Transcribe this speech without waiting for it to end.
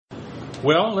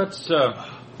Well, let's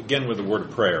begin with a word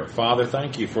of prayer. Father,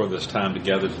 thank you for this time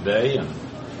together today, and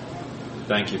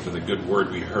thank you for the good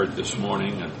word we heard this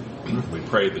morning. And we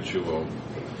pray that you will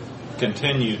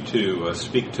continue to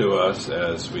speak to us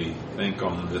as we think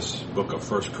on this book of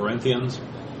 1 Corinthians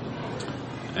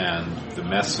and the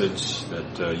message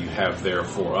that you have there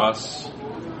for us.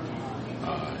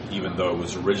 Even though it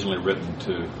was originally written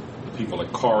to the people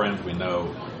at Corinth, we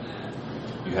know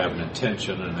you have an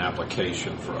intention and an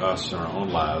application for us in our own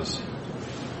lives.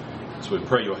 So we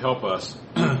pray you'll help us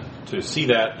to see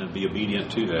that and be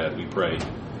obedient to that. We pray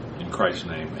in Christ's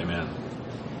name. Amen.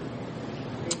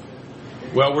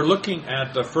 Well, we're looking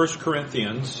at 1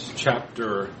 Corinthians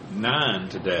chapter 9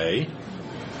 today.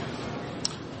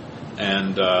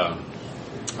 And I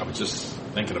was just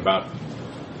thinking about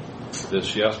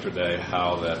this yesterday,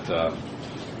 how that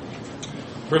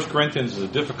 1 Corinthians is a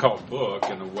difficult book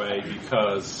in a way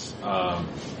because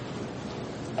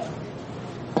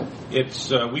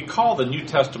we call the New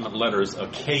Testament letters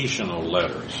occasional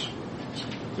letters.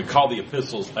 We call the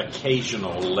epistles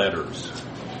occasional letters.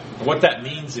 And what that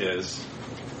means is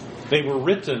they were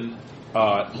written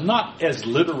not as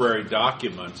literary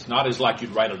documents, not as like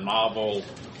you'd write a novel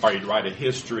or you'd write a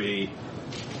history.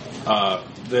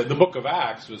 The book of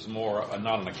Acts was more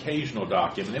not an occasional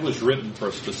document. It was written for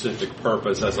a specific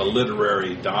purpose as a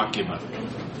literary document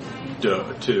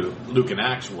to Luke and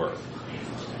Acts were.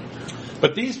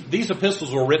 But these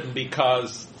epistles were written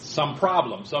because some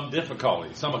problem, some difficulty,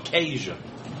 some occasion.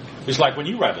 It's like when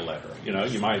you write a letter,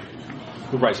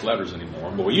 who writes letters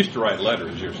anymore? But we used to write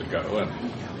letters years ago, and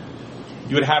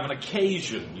you would have an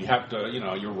occasion. You have to,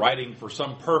 you're writing for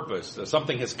some purpose.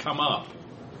 Something has come up.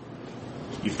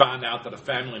 You find out that a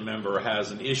family member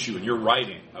has an issue and you're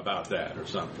writing about that or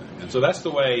something. And so that's the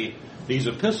way these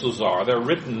epistles are. They're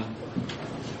written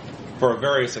for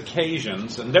various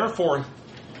occasions, and therefore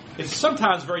it's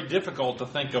sometimes very difficult to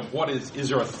think of what is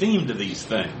there a theme to these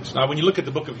things. Now, when you look at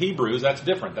the book of Hebrews, that's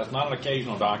different. That's not an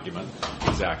occasional document,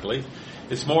 exactly.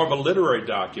 It's more of a literary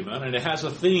document, and it has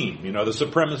a theme, the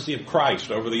supremacy of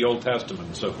Christ over the Old Testament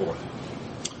and so forth.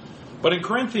 But in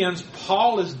Corinthians,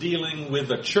 Paul is dealing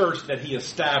with a church that he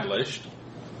established,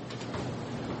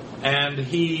 and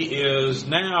he is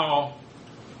now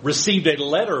received a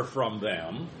letter from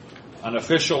them, an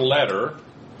official letter,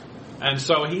 and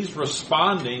so he's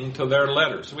responding to their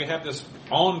letter. So we have this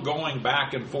ongoing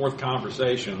back and forth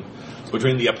conversation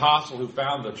between the apostle who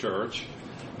found the church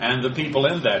and the people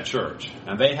in that church,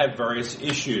 and they have various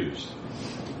issues.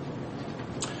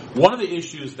 One of the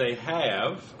issues they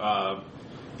have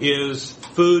is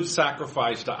food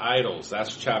sacrificed to idols.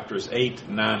 That's chapters 8,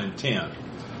 9, and 10.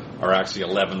 Or actually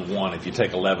 11:1, if you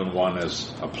take 11:1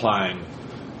 as applying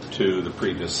to the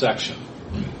previous section.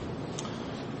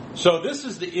 So this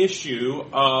is the issue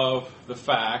of the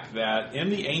fact that in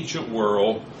the ancient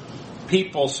world,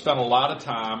 people spent a lot of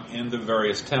time in the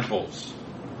various temples.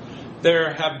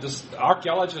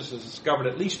 Archaeologists have discovered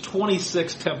at least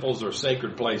 26 temples or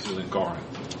sacred places in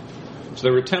Corinth. So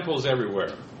there were temples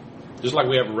everywhere. Just like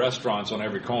we have restaurants on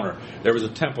every corner, there was a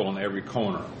temple on every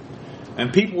corner.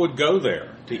 And people would go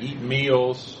there to eat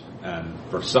meals and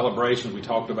for celebrations. We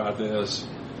talked about this.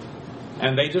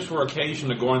 And they just were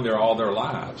occasioned to going there all their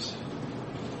lives.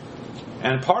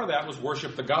 And part of that was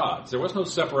worship the gods. There was no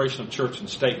separation of church and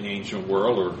state in the ancient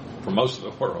world, or for most of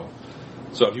the world.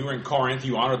 So if you were in Corinth,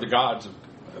 you honored the gods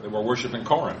that were worshipped in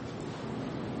Corinth.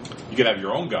 You could have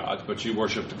your own gods, but you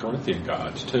worship the Corinthian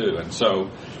gods too. And so,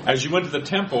 as you went to the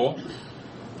temple,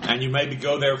 and you maybe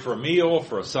go there for a meal,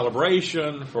 for a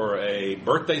celebration, for a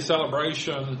birthday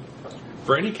celebration,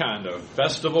 for any kind of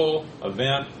festival,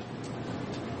 event,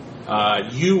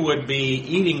 you would be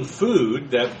eating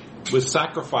food that was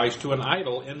sacrificed to an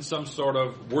idol in some sort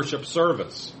of worship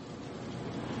service.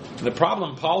 And the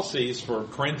problem Paul sees for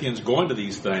Corinthians going to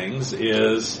these things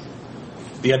is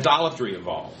the idolatry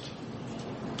involved.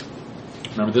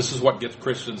 Remember, this is what gets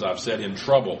Christians, I've said, in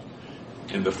trouble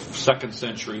in the 2nd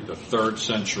century, the 3rd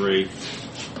century.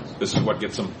 This is what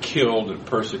gets them killed and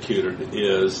persecuted,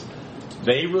 is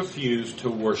they refuse to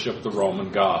worship the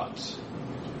Roman gods.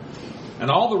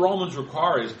 And all the Romans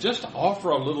require is just offer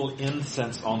a little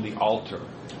incense on the altar.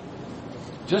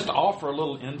 Just offer a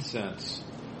little incense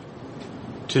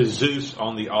to Zeus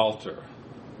on the altar,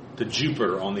 to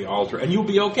Jupiter on the altar, and you'll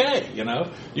be okay.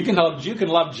 You can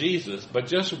love Jesus, but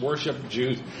just worship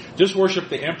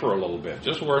the emperor a little bit.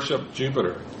 Just worship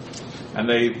Jupiter, and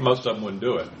most of them wouldn't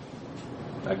do it.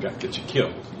 That gets you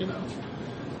killed,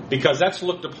 because that's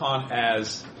looked upon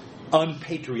as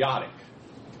unpatriotic.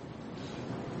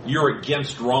 You're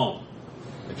against Rome.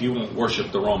 If you won't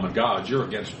worship the Roman gods, you're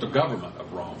against the government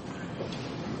of Rome.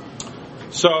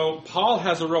 So Paul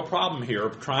has a real problem here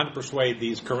trying to persuade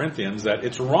these Corinthians that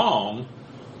it's wrong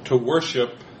to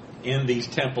worship in these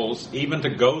temples, even to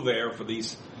go there for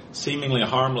these seemingly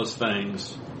harmless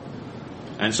things.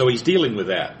 And so he's dealing with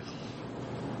that.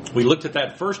 We looked at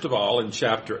that first of all in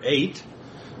chapter 8,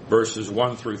 verses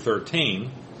 1 through 13.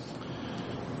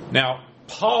 Now,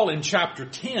 Paul in chapter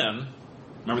 10,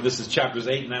 remember this is chapters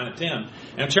 8, 9, and 10.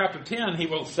 And in chapter 10, he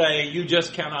will say, you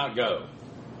just cannot go.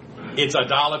 It's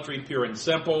idolatry, pure and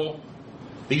simple.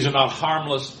 These are not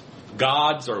harmless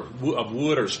gods or of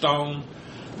wood or stone.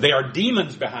 They are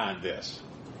demons behind this.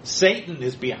 Satan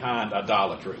is behind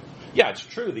idolatry. Yeah, it's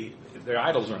true. Their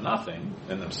idols are nothing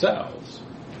in themselves.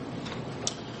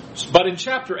 But in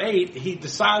chapter 8, he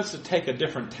decides to take a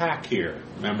different tack here.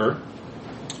 Remember?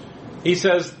 He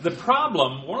says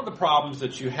one of the problems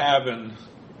that you have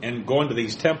in going to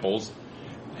these temples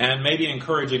and maybe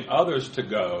encouraging others to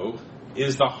go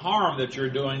is the harm that you're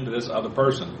doing to this other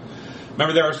person.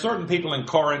 Remember, there are certain people in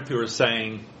Corinth who are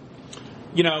saying,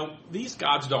 these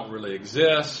gods don't really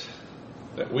exist.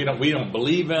 That we don't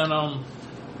believe in them.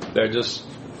 They're just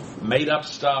made up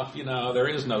stuff. There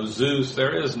is no Zeus.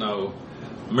 There is no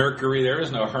Mercury. There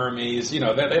is no Hermes. They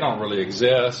don't really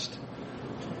exist.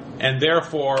 And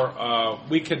therefore,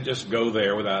 we can just go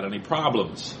there without any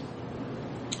problems.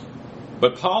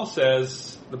 But Paul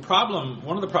says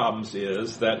one of the problems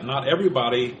is that not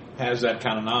everybody has that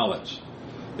kind of knowledge.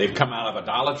 They've come out of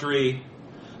idolatry.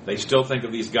 They still think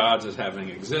of these gods as having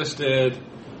existed.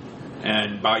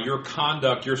 And by your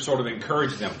conduct, you're sort of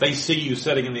encouraging them. If they see you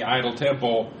sitting in the idol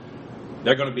temple,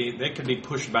 they could be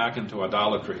pushed back into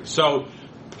idolatry. So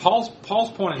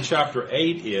Paul's point in chapter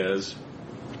 8 is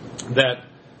that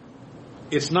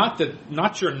it's not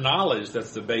your knowledge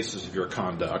that's the basis of your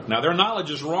conduct. Now, their knowledge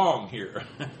is wrong here,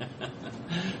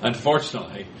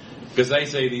 unfortunately, because they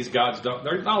say these gods don't.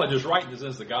 Their knowledge is right in the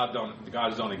sense that the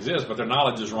gods don't exist, but their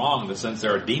knowledge is wrong in the sense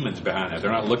there are demons behind it.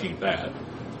 They're not looking at that.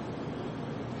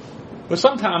 But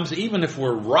sometimes, even if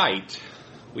we're right,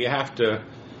 we have to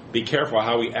be careful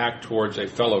how we act towards a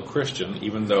fellow Christian,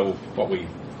 even though what we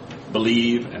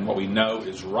believe and what we know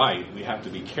is right. We have to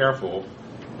be careful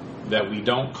that we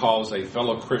don't cause a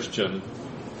fellow Christian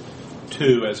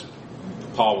to, as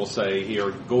Paul will say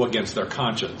here, go against their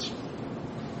conscience.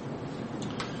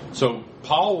 So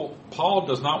Paul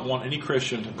does not want any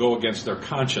Christian to go against their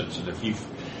conscience. And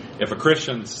if a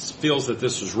Christian feels that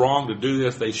this is wrong to do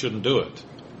this, they shouldn't do it.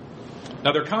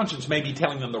 Now, their conscience may be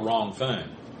telling them the wrong thing.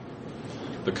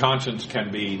 The conscience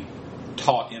can be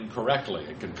taught incorrectly.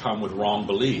 It can come with wrong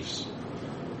beliefs.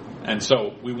 And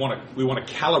so we want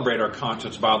to calibrate our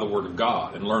conscience by the Word of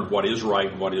God and learn what is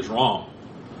right and what is wrong.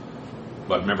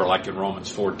 But remember, like in Romans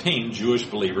 14, Jewish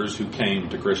believers who came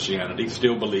to Christianity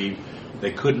still believed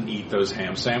they couldn't eat those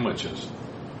ham sandwiches.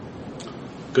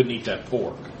 Couldn't eat that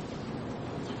pork.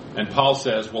 And Paul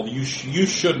says, well, you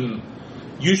shouldn't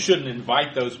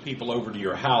invite those people over to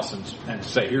your house and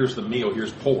say, here's the meal,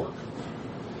 here's pork.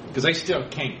 Because they still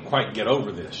can't quite get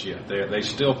over this yet. They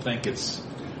still think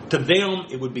to them,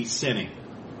 it would be sinning.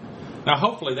 Now,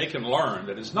 hopefully they can learn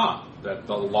that it's not, that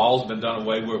the law's been done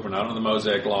away with, we're not under the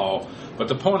Mosaic law. But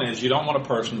the point is, you don't want a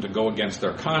person to go against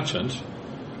their conscience.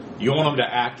 You want them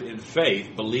to act in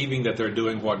faith, believing that they're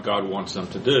doing what God wants them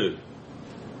to do.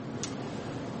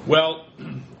 Well,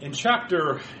 in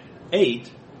chapter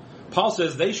 8, Paul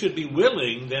says they should be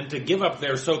willing then to give up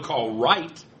their so-called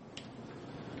right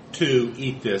to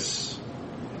eat this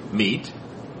meat.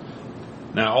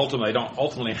 Now, ultimately, they don't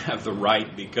ultimately have the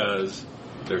right because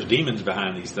there's demons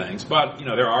behind these things. But,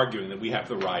 they're arguing that we have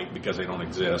the right because they don't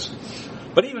exist.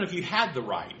 But even if you had the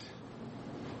right,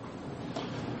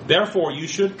 therefore, you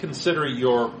should consider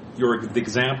your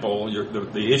example,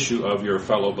 the issue of your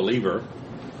fellow believer.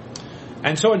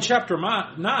 And so in chapter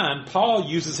 9, Paul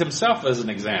uses himself as an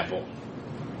example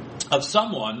of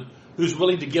someone who's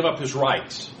willing to give up his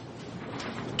rights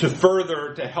to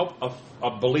help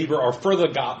a believer or to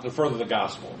further the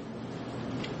gospel.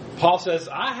 Paul says,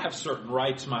 I have certain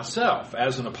rights myself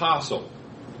as an apostle.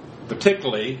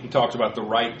 Particularly, he talks about the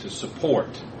right to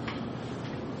support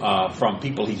from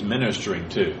people he's ministering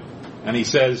to. And he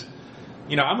says,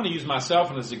 I'm going to use myself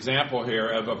in this example here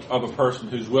of a person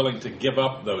who's willing to give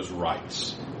up those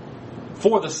rights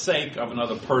for the sake of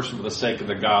another person, for the sake of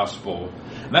the gospel.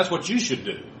 And that's what you should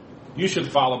do. You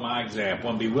should follow my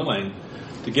example and be willing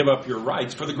to give up your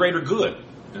rights for the greater good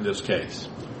in this case.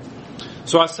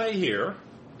 So I say here,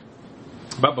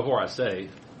 but before I say,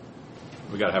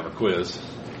 we got to have a quiz.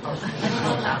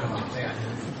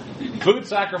 Food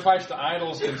sacrificed to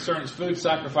idols concerns food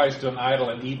sacrificed to an idol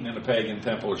and eaten in a pagan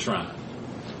temple or shrine.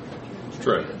 It's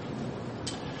true.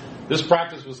 This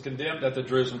practice was condemned at the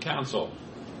Jerusalem Council.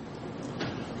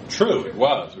 True, it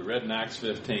was. We read in Acts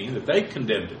 15 that they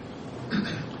condemned it.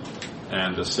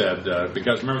 And said,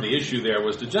 because remember the issue there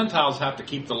was, do Gentiles have to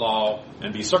keep the law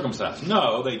and be circumcised?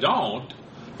 No, they don't.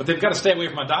 But they've got to stay away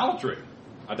from idolatry.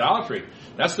 Idolatry.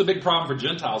 That's the big problem for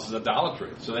Gentiles, is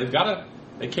idolatry. So they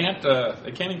can't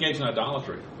engage in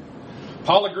idolatry.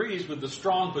 Paul agrees with the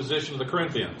strong position of the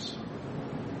Corinthians.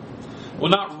 Well,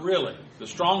 not really. The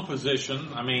strong position,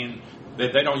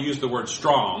 they don't use the word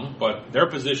strong, but their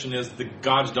position is that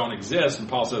gods don't exist. And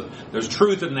Paul says there's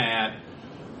truth in that.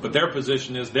 But their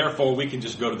position is, therefore, we can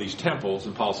just go to these temples.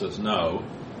 And Paul says, no.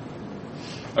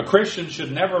 A Christian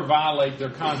should never violate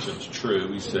their conscience.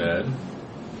 True, he said.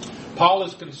 Paul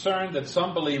is concerned that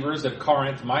some believers at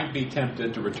Corinth might be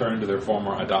tempted to return to their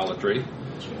former idolatry.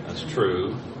 That's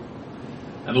true.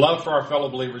 And love for our fellow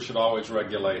believers should always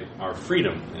regulate our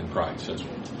freedom in Christ.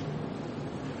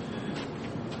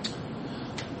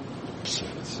 Let's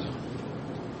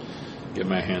get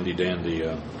my handy-dandy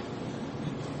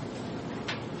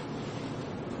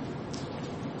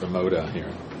remote out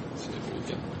here. Let's see if we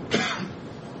can.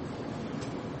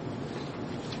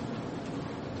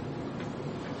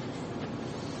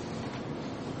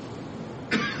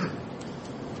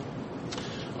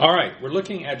 All right, we're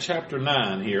looking at chapter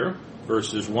 9 here,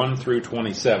 verses 1 through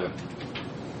 27.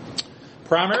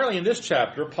 Primarily in this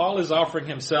chapter, Paul is offering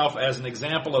himself as an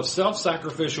example of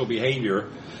self-sacrificial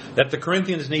behavior that the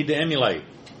Corinthians need to emulate.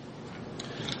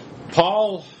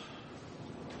 Paul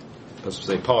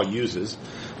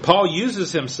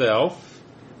uses himself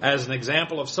as an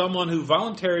example of someone who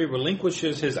voluntarily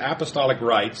relinquishes his apostolic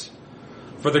rights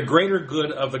for the greater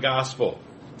good of the gospel,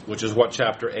 which is what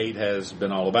chapter 8 has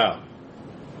been all about.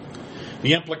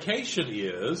 The implication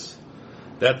is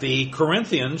that the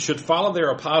Corinthians should follow their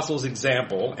apostles'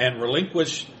 example and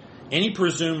relinquish any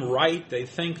presumed right they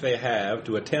think they have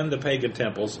to attend the pagan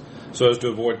temples so as to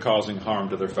avoid causing harm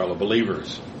to their fellow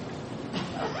believers.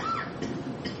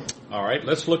 All right,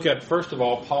 let's look at, first of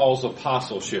all, Paul's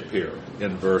apostleship here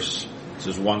in verses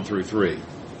 1 through 3.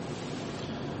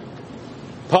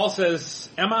 Paul says,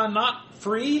 am I not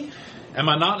free? Am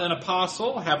I not an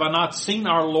apostle? Have I not seen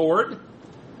our Lord?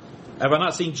 Have I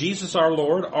not seen Jesus our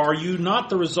Lord? Are you not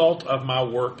the result of my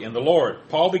work in the Lord?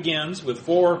 Paul begins with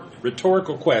 4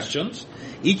 rhetorical questions,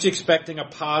 each expecting a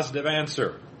positive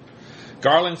answer.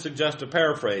 Garland suggests a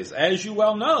paraphrase. As you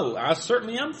well know, I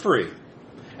certainly am free.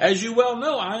 As you well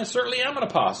know, I certainly am an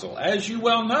apostle. As you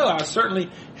well know, I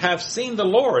certainly have seen the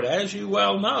Lord. As you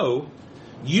well know,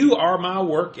 you are my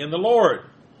work in the Lord.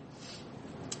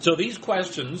 So these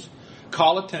questions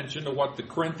call attention to what the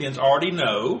Corinthians already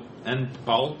know, and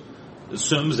Paul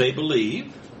assumes they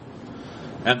believe,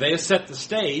 and they set the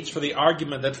stage for the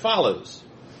argument that follows,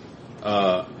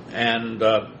 and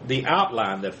the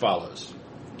outline that follows.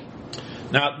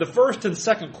 Now, the first and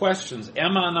second questions,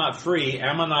 am I not free,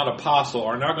 am I not apostle,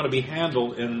 are now going to be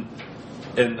handled in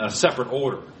a separate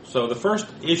order. So the first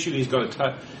issue he's going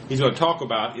to talk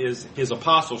about is his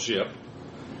apostleship,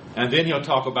 and then he'll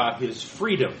talk about his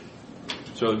freedom.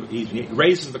 So he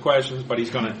raises the questions, but he's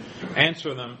going to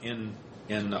answer them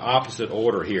in the opposite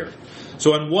order here.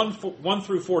 So in 1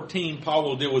 through 14, Paul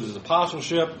will deal with his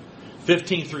apostleship.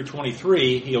 15 through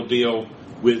 23, he'll deal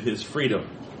with his freedom.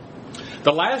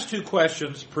 The last 2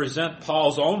 questions present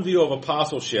Paul's own view of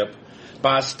apostleship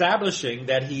by establishing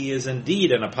that he is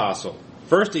indeed an apostle.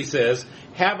 First he says,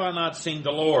 have I not seen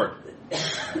the Lord?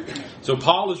 So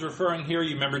Paul is referring here,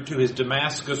 you remember, to his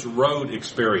Damascus Road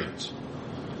experience.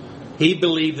 He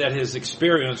believed that his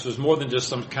experience was more than just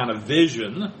some kind of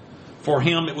vision. For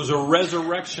him, it was a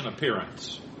resurrection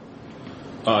appearance,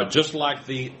 just like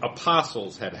the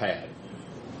apostles had.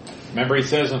 Remember, he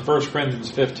says in 1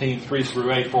 Corinthians 15, 3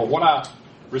 through 8, for what I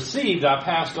received I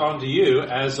passed on to you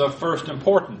as of first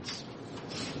importance,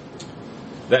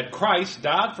 that Christ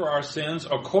died for our sins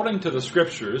according to the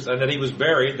Scriptures, and that he was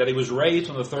buried, that he was raised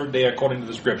on the 3rd day according to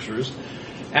the Scriptures,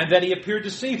 and that he appeared to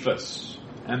Cephas,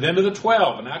 and then to the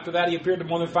 12, and after that he appeared to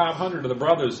more than 500 of the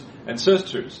brothers and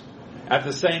sisters at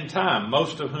the same time,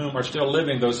 most of whom are still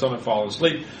living, though some have fallen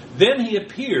asleep. Then he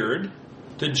appeared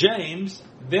to James,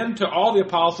 then to all the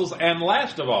apostles, and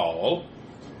last of all,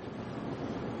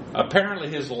 apparently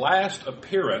his last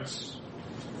appearance,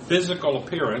 physical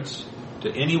appearance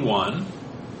to anyone,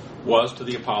 was to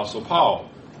the Apostle Paul.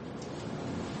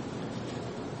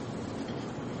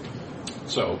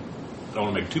 So, I don't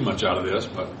want to make too much out of this,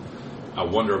 but I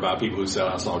wonder about people who said,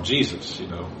 I saw Jesus,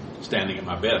 standing in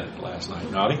my bed last night.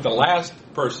 No, I think the last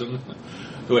person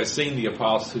who has seen the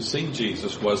apostles, who's seen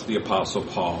Jesus, was the Apostle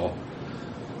Paul,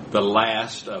 the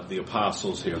last of the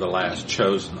apostles here, the last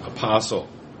chosen apostle.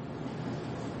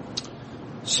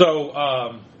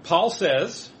 So Paul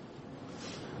says,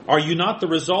 are you not the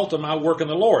result of my work in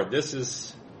the Lord? This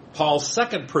is Paul's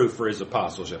second proof for his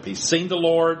apostleship. He's seen the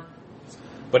Lord,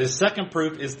 but his second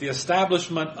proof is the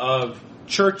establishment of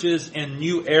churches in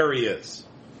new areas.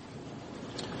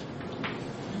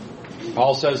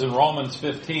 Paul says in Romans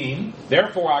 15,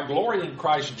 therefore I glory in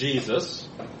Christ Jesus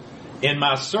in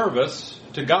my service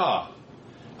to God.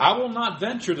 I will not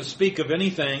venture to speak of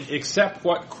anything except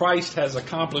what Christ has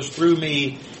accomplished through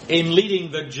me in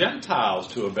leading the Gentiles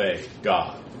to obey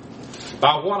God.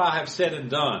 By what I have said and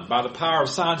done, by the power of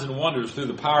signs and wonders through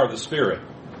the power of the Spirit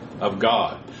of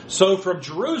God. So from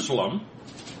Jerusalem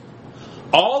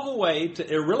all the way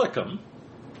to Illyricum,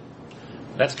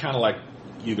 that's kind of like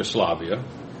Yugoslavia,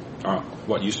 or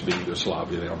what used to be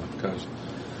Yugoslavia on the coast,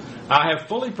 I have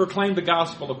fully proclaimed the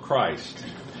gospel of Christ.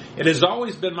 It has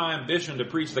always been my ambition to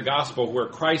preach the gospel where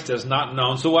Christ is not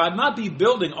known, so I'd not be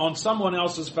building on someone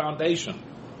else's foundation.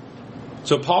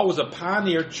 So Paul was a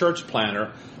pioneer church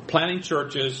planter, planting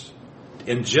churches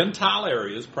in Gentile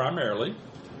areas primarily,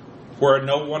 where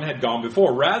no one had gone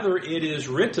before. Rather, it is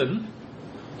written,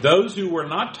 those who were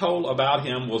not told about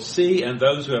him will see, and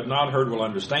those who have not heard will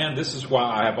understand. This is why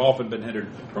I have often been hindered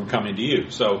from coming to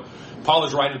you. So Paul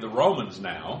is writing to the Romans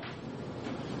now,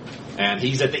 and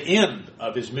he's at the end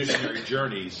of his missionary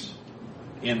journeys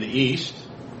in the East.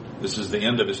 This is the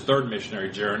end of his third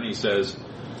missionary journey. He says,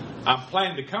 I'm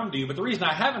planning to come to you, but the reason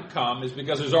I haven't come is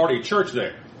because there's already a church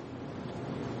there.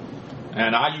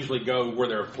 And I usually go where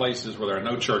there are places where there are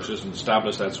no churches and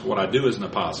establish that's what I do as an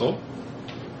apostle.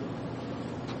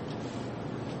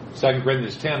 2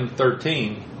 Corinthians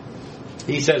 10:13,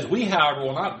 he says, we, however,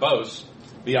 will not boast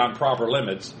beyond proper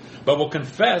limits, but will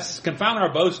confine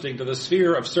our boasting to the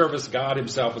sphere of service God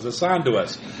himself has assigned to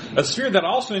us. A sphere that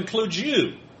also includes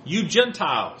you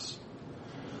Gentiles.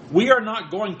 We are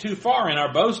not going too far in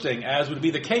our boasting, as would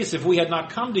be the case if we had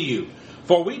not come to you.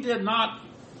 For we did not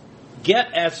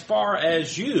get as far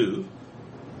as you.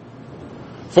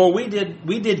 For we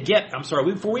did get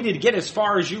as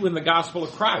far as you in the gospel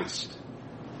of Christ.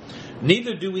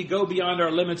 Neither do we go beyond our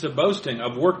limits of boasting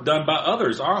of work done by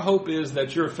others. Our hope is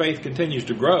that your faith continues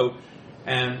to grow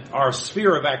and our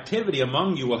sphere of activity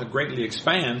among you will greatly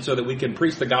expand so that we can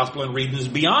preach the gospel in regions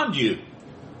beyond you.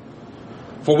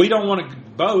 For we don't want to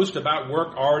boast about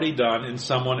work already done in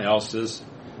someone else's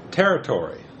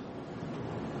territory.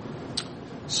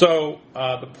 So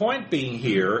the point being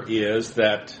here is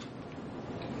that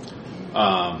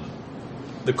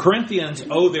the Corinthians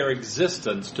owe their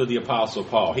existence to the Apostle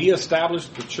Paul. He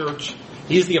established the church.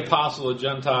 He's the apostle of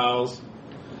Gentiles.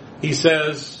 He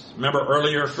says, remember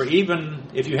earlier, for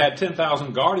even if you had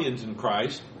 10,000 guardians in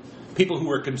Christ, people who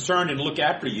were concerned and look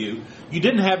after you, you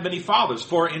didn't have many fathers.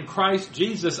 For in Christ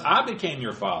Jesus, I became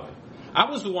your father. I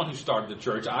was the one who started the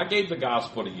church. I gave the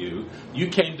gospel to you. You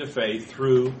came to faith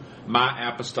through my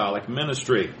apostolic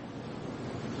ministry.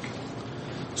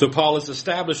 So Paul is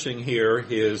establishing here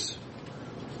his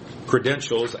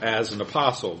credentials as an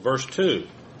apostle. Verse 2.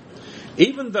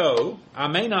 Even though I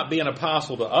may not be an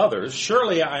apostle to others,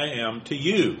 surely I am to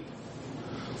you.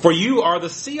 For you are the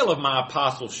seal of my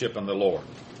apostleship in the Lord.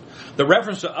 The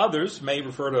reference to others may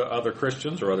refer to other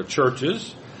Christians or other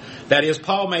churches. That is,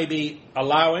 Paul may be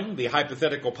allowing the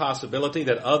hypothetical possibility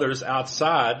that others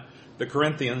outside the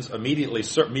Corinthians'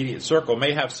 immediate circle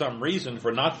may have some reason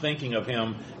for not thinking of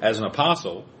him as an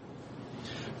apostle.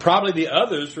 Probably the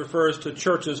others refers to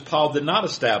churches Paul did not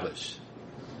establish.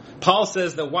 Paul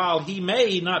says that while he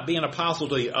may not be an apostle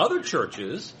to the other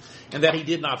churches and that he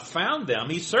did not found them,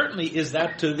 he certainly is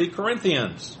that to the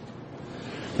Corinthians.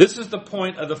 This is the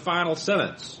point of the final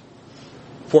sentence.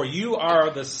 For you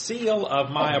are the seal of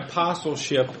my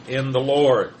apostleship in the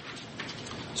Lord.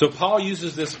 So Paul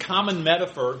uses this common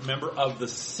metaphor, remember, of the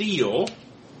seal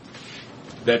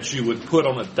that you would put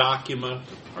on a document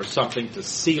or something to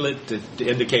seal it, to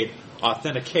indicate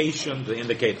authentication, to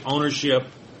indicate ownership.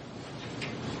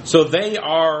 So they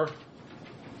are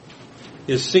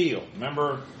his seal.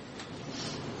 Remember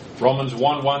Romans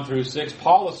 1 through 6.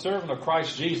 Paul, a servant of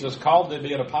Christ Jesus, called to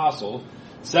be an apostle,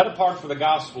 set apart for the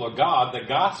gospel of God, the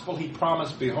gospel he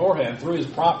promised beforehand through his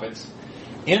prophets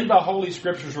in the Holy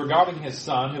Scriptures regarding his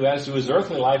Son, who as to his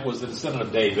earthly life was the descendant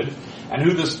of David, and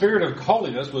who the Spirit of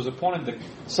holiness was appointed the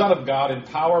Son of God in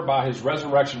power by his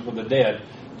resurrection from the dead,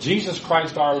 Jesus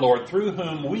Christ our Lord, through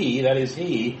whom we, that is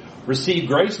he, received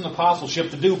grace and apostleship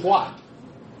to do what?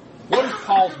 What is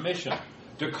Paul's mission?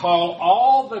 To call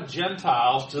all the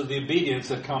Gentiles to the obedience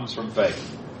that comes from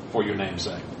faith, for your name's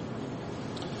sake.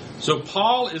 So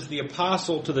Paul is the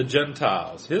apostle to the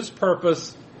Gentiles. His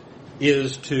purpose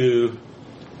is to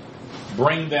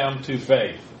bring them to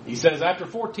faith. He says, after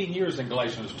 14 years in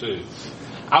Galatians 2,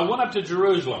 I went up to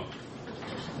Jerusalem.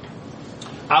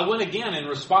 I went again in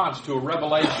response to a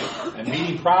revelation, and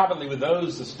meeting privately with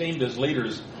those esteemed as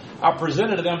leaders, I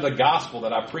presented to them the gospel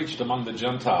that I preached among the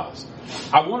Gentiles.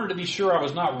 I wanted to be sure I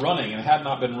was not running and had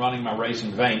not been running my race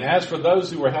in vain. As for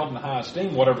those who were held in high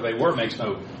esteem, whatever they were makes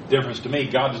no difference to me.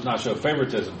 God does not show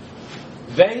favoritism.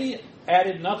 They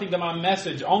added nothing to my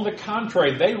message. On the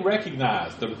contrary, they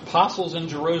recognized, the apostles in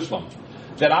Jerusalem,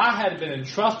 that I had been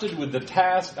entrusted with the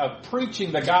task of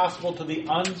preaching the gospel to the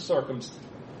uncircumcised,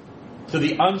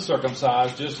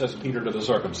 just as Peter to the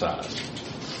circumcised.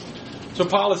 So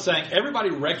Paul is saying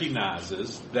everybody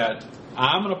recognizes that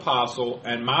I'm an apostle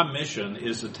and my mission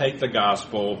is to take the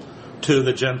gospel to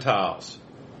the Gentiles.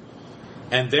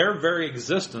 And their very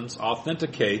existence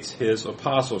authenticates his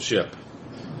apostleship.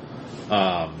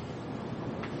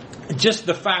 Just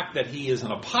the fact that he is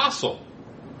an apostle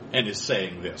and is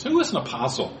saying this. Who is an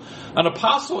apostle? An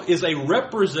apostle is a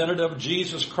representative of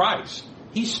Jesus Christ.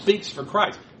 He speaks for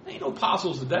Christ. There ain't no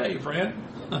apostles today, friend.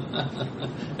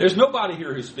 There's nobody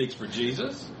here who speaks for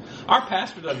Jesus. Our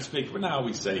pastor doesn't speak for, now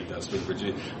we say he does speak for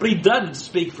Jesus, but he doesn't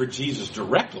speak for Jesus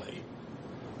directly.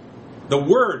 The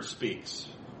Word speaks.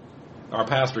 Our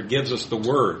pastor gives us the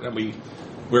Word, and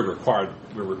we're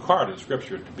required in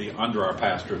Scripture to be under our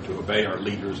pastor, to obey our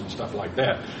leaders and stuff like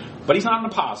that. But he's not an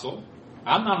apostle.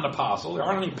 I'm not an apostle. There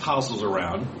aren't any apostles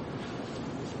around.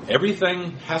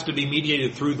 Everything has to be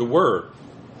mediated through the Word.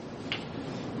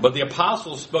 But the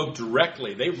apostles spoke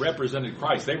directly. They represented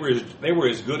Christ. They were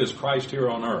as good as Christ here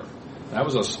on earth. That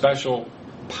was a special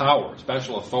power,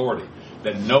 special authority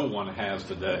that no one has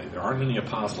today. There aren't any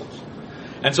apostles.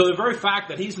 And so the very fact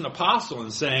that he's an apostle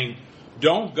and saying,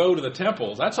 don't go to the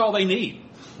temples, that's all they need.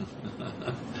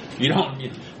 They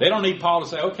don't need Paul to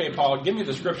say, okay, Paul, give me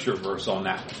the scripture verse on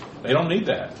that. They don't need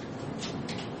that.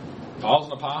 Paul's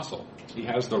an apostle. He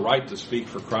has the right to speak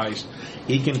for Christ.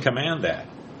 He can command that.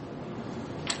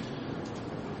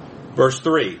 Verse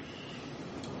 3.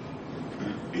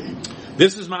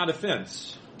 This is my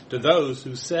defense to those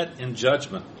who set in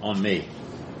judgment on me.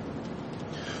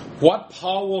 What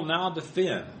Paul will now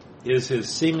defend is his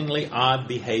seemingly odd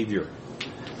behavior,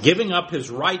 giving up his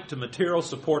right to material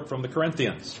support from the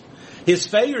Corinthians. His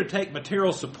failure to take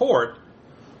material support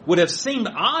would have seemed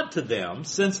odd to them,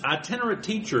 since itinerant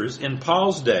teachers in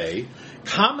Paul's day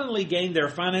commonly gained their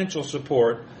financial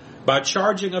support by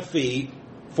charging a fee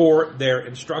for their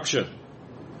instruction.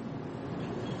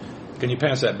 Can you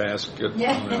pass that basket?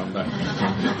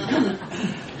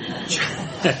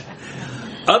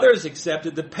 Others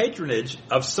accepted the patronage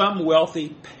of some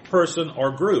wealthy person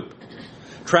or group.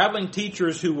 Traveling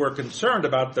teachers who were concerned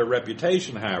about their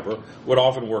reputation, however, would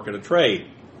often work at a trade.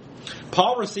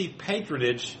 Paul refused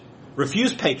patronage,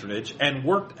 and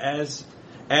worked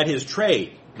at his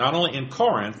trade, not only in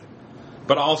Corinth,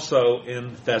 but also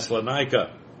in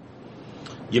Thessalonica.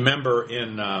 You remember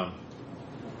in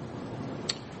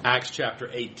Acts chapter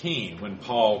 18, when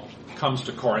Paul comes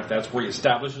to Corinth, that's where he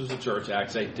establishes the church,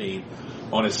 Acts 18,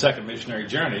 on his second missionary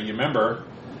journey. You remember,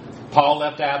 Paul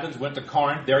left Athens, went to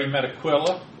Corinth. There he met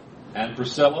Aquila and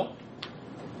Priscilla.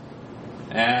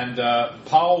 And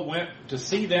Paul went to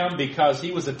see them because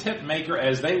he was a tent maker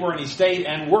as they were, and he stayed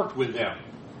and worked with them.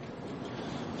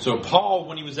 So Paul,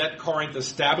 when he was at Corinth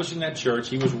establishing that church,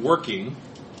 he was working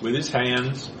with his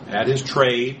hands at his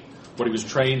trade, what he was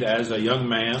trained as a young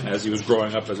man, as he was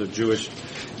growing up as a Jewish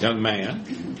young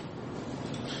man.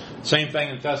 Same thing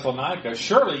in Thessalonica.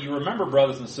 Surely you remember,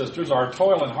 brothers and sisters, our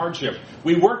toil and hardship.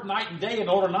 We work night and day in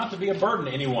order not to be a burden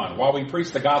to anyone while we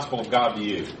preach the gospel of God to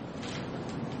you.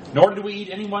 Nor do we eat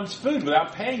anyone's food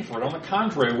without paying for it. On the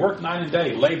contrary, we work night and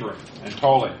day, laboring and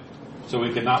toiling, so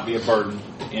we cannot be a burden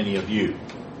to any of you.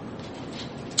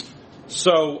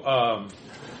 So,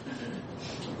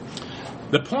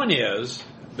 the point is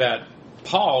that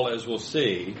Paul, as we'll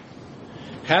see,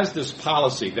 has this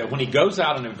policy that when he goes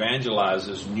out and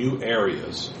evangelizes new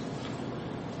areas,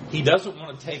 he doesn't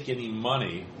want to take any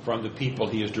money from the people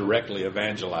he is directly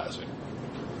evangelizing.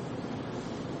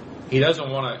 He doesn't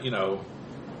want to,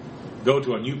 go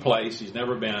to a new place he's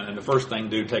never been, and the first thing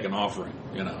do, take an offering,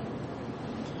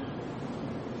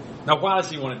 Now, why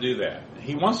does he want to do that?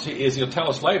 He wants to, as he'll tell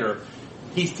us later,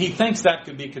 he thinks that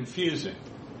could be confusing,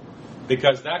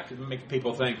 because that could make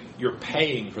people think you're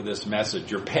paying for this message,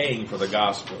 you're paying for the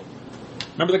gospel.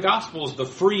 Remember, the gospel is the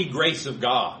free grace of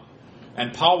God,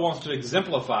 and Paul wants to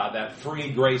exemplify that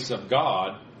free grace of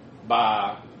God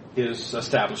by his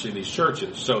establishing these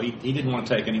churches. So he didn't want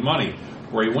to take any money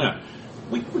where he went.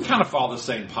 We kind of follow the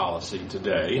same policy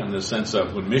today, in the sense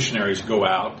of when missionaries go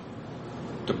out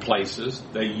to places,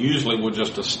 they usually will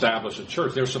just establish a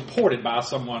church. They're supported by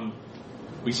someone.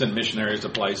 We send missionaries to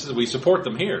places. We support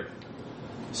them here,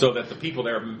 so that the people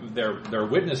they're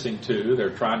witnessing to,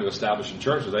 they're trying to establish in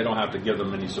churches. They don't have to give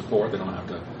them any support. They don't have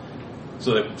to.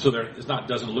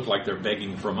 Doesn't look like they're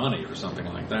begging for money or something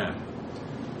like that.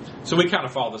 So we kind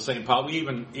of follow the same policy.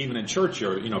 Even in church,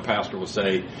 pastor will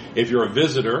say, if you're a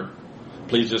visitor,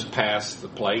 please just pass the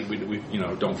plate. We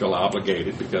don't feel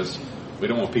obligated, because we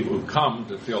don't want people who come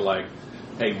to feel like,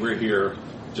 hey, we're here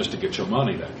just to get your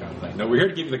money, that kind of thing. No, we're here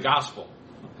to give you the gospel.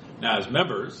 Now, as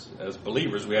members, as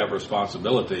believers, we have a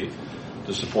responsibility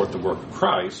to support the work of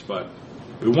Christ, but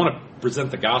we want to present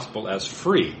the gospel as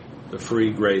free, the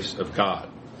free grace of God.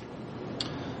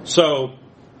 So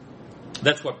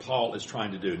that's what Paul is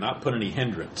trying to do, not put any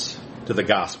hindrance to the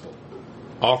gospel.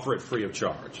 Offer it free of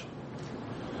charge.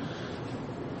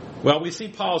 Well, we see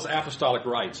Paul's apostolic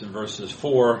rights in verses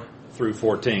 4 through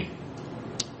 14.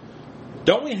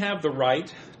 Don't we have the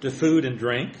right to food and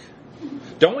drink?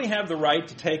 Don't we have the right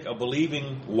to take a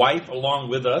believing wife along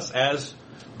with us, as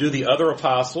do the other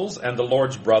apostles and the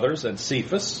Lord's brothers and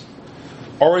Cephas?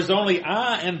 Or is only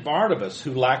I and Barnabas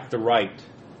who lack the right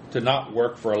to not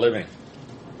work for a living?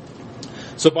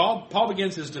 So Paul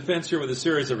begins his defense here with a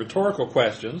series of rhetorical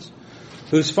questions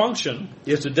whose function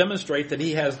is to demonstrate that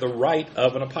he has the right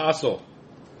of an apostle.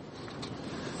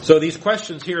 So these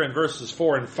questions here in verses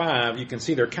 4 and 5, you can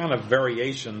see they're kind of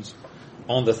variations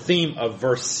on the theme of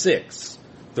verse 6,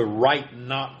 the right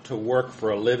not to work for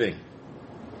a living.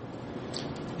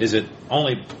 Is it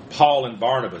only Paul and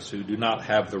Barnabas who do not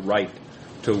have the right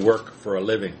to work for a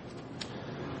living?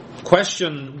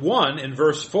 Question 1 in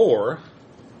verse 4,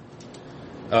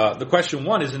 the question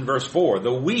 1 is in verse 4.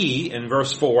 The we in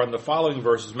verse 4 and the following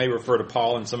verses may refer to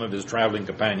Paul and some of his traveling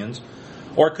companions,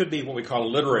 or it could be what we call a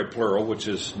literary plural, which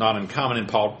is not uncommon in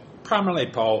Paul. Primarily,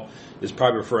 Paul is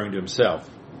probably referring to himself.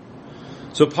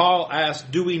 So Paul asks,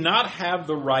 do we not have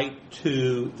the right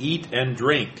to eat and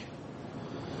drink?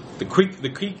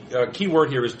 The key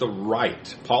word here is the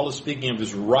right. Paul is speaking of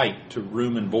his right to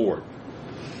room and board.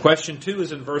 Question 2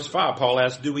 is in verse 5. Paul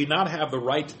asks, do we not have the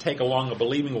right to take along a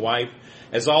believing wife,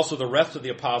 as also the rest of the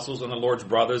apostles and the Lord's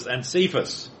brothers and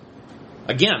Cephas?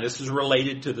 Again, this is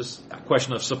related to this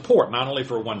question of support, not only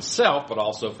for oneself, but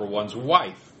also for one's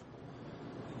wife,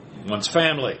 one's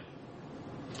family.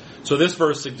 So this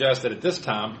verse suggests that at this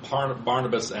time,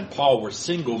 Barnabas and Paul were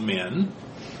single men.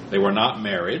 They were not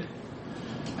married.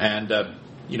 And,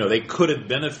 they could have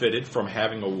benefited from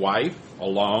having a wife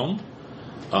along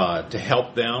to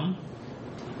help them.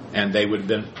 And they would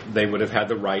have had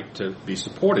the right to be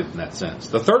supported in that sense.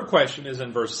 The third question is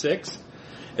in verse 6.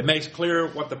 It makes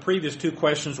clear what the previous two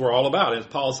questions were all about. As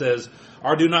Paul says,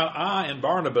 or do not I and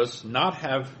Barnabas not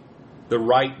have the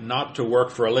right not to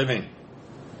work for a living?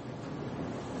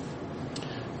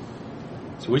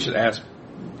 So we should ask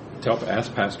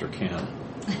Pastor Ken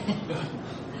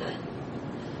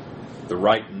the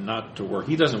right not to work.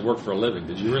 He doesn't work for a living.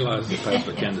 Did you realize that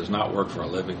Pastor Ken does not work for a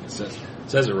living? It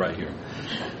says it right here.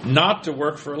 Not to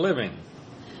work for a living.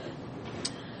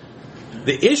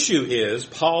 The issue is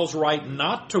Paul's right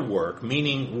not to work,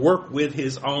 meaning work with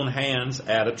his own hands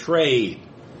at a trade.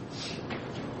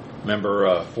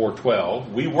 Remember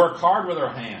 4:12. We work hard with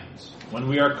our hands. When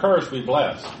we are cursed, we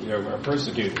bless. We are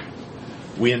persecuted.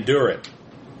 We endure it.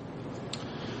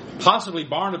 Possibly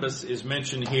Barnabas is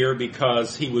mentioned here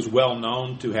because he was well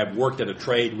known to have worked at a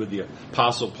trade with the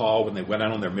Apostle Paul when they went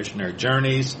out on their missionary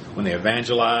journeys, when they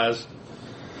evangelized.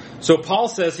 So Paul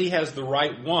says he has the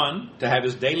right, 1, to have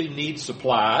his daily needs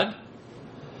supplied,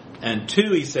 and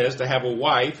 2, he says, to have a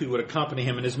wife who would accompany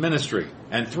him in his ministry,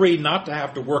 and 3, not to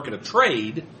have to work at a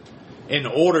trade in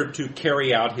order to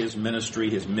carry out his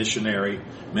ministry, his missionary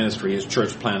ministry, his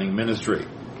church planting ministry.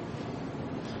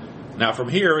 Now from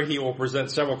here, he will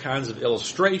present several kinds of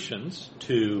illustrations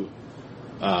to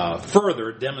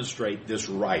further demonstrate this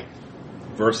right.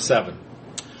 Verse 7.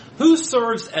 Who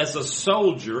serves as a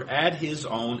soldier at his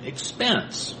own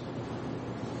expense?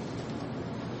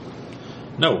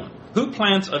 No one. Who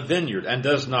plants a vineyard and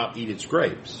does not eat its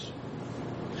grapes?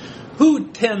 Who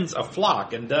tends a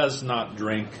flock and does not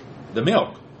drink the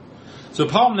milk? So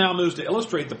Paul now moves to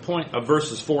illustrate the point of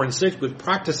verses 4 and 6 with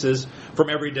practices from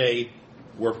the everyday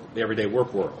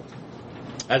work world.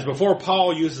 As before,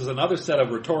 Paul uses another set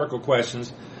of rhetorical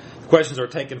questions. The questions are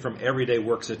taken from everyday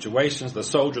work situations. The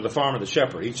soldier, the farmer, the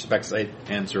shepherd. Each expects the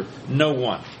answer. No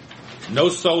one. No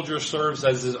soldier serves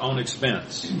as his own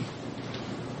expense.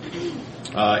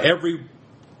 Every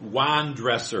wine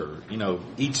dresser,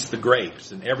 eats the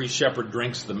grapes, and every shepherd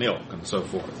drinks the milk, and so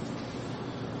forth.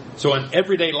 So in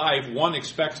everyday life, one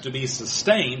expects to be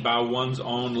sustained by one's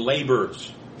own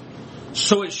labors.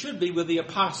 So it should be with the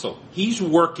apostle. He's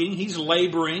working, he's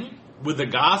laboring with the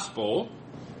gospel.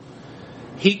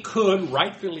 He could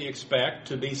rightfully expect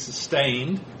to be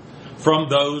sustained from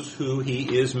those who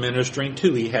he is ministering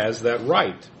to. He has that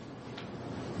right.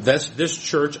 This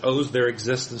church owes their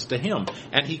existence to him,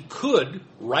 and he could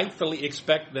rightfully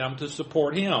expect them to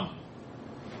support him.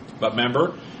 But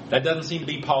remember, that doesn't seem to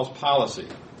be Paul's policy.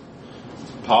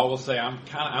 Paul will say,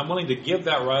 I'm willing to give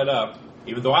that right up,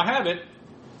 even though I have it,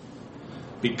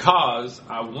 because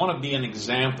I want to be an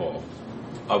example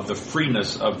of the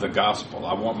freeness of the gospel.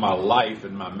 I want my life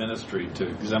and my ministry to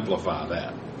exemplify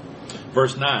that.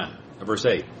 Verse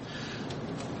 8.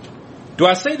 Do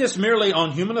I say this merely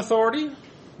on human authority?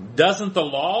 Doesn't the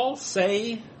law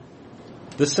say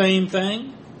the same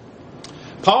thing?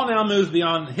 Paul now moves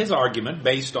beyond his argument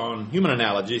based on human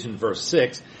analogies in verse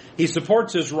 6. He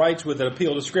supports his rights with an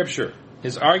appeal to Scripture.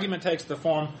 His argument takes the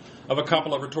form of a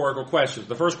couple of rhetorical questions.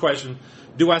 The first question,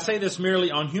 do I say this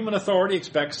merely on human authority,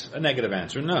 expects a negative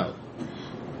answer. No.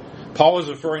 Paul is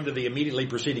referring to the immediately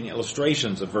preceding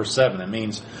illustrations of verse 7. It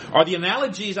means, are the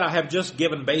analogies I have just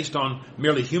given based on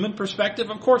merely human perspective?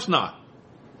 Of course not,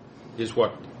 is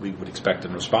what we would expect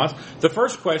in response. The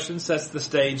first question sets the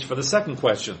stage for the second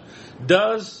question.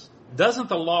 Doesn't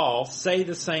the law say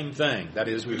the same thing? That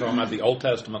is, we're talking about the Old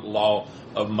Testament law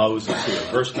of Moses here.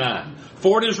 Verse 9.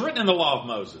 For it is written in the law of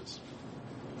Moses,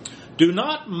 do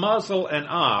not muzzle an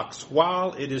ox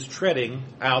while it is treading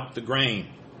out the grain.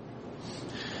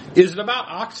 Is it about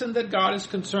oxen that God is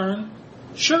concerned?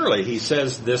 Surely he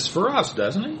says this for us,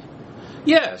 doesn't he?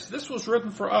 Yes, this was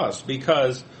written for us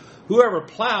because whoever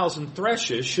plows and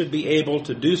threshes should be able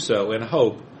to do so in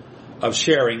hope of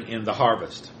sharing in the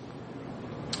harvest.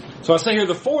 So I say here,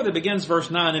 the for that begins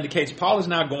verse 9 indicates Paul is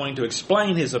now going to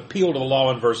explain his appeal to the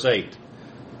law in verse 8.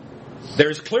 There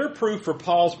is clear proof for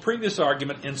Paul's previous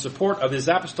argument in support of his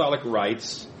apostolic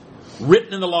rights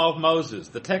written in the law of Moses.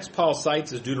 The text Paul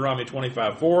cites is Deuteronomy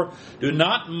 25:4. Do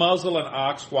not muzzle an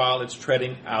ox while it's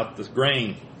treading out the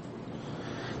grain.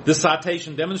 This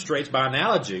citation demonstrates by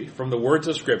analogy from the words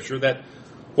of Scripture that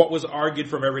what was argued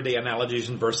from everyday analogies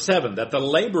in verse 7, that the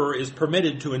laborer is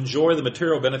permitted to enjoy the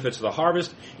material benefits of the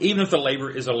harvest, even if the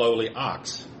laborer is a lowly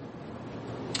ox.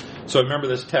 So remember,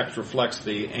 this text reflects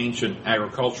the ancient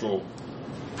agricultural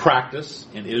practice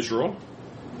in Israel,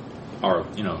 or,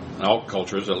 in all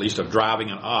cultures, at least, of driving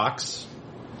an ox,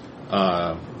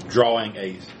 drawing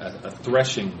a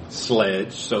threshing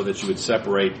sledge so that you would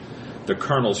separate the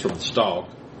kernels from the stalk.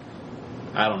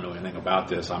 I don't know anything about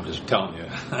this. I'm just telling you.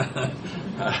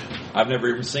 I've never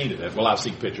even seen it. Well, I've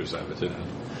seen pictures of it.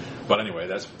 But anyway,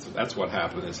 that's what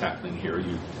happened. Is happening here.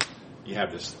 You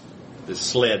have this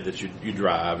sled that you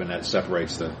drive, and that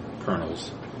separates the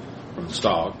kernels from the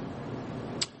stalk.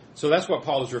 So that's what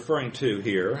Paul is referring to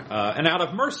here. And out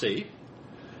of mercy,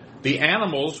 the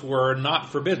animals were not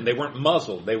forbidden. They weren't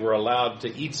muzzled. They were allowed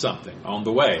to eat something on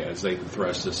the way as they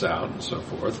threshed this out and so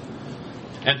forth.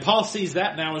 And Paul sees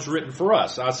that now as written for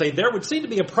us. I say there would seem to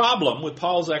be a problem with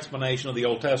Paul's explanation of the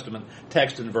Old Testament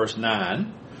text in verse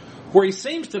 9, where he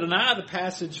seems to deny the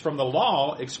passage from the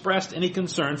law expressed any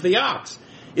concern for the ox.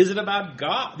 Is it about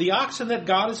God, the oxen, that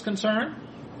God is concerned?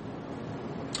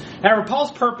 However,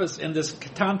 Paul's purpose in this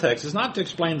context is not to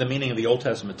explain the meaning of the Old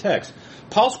Testament text.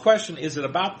 Paul's question, is it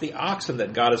about the oxen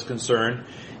that God is concerned,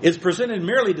 is presented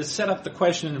merely to set up the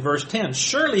question in verse 10.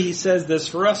 Surely he says this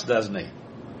for us, doesn't he?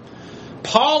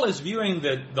 Paul is viewing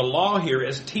the law here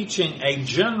as teaching a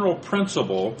general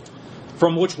principle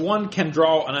from which one can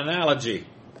draw an analogy.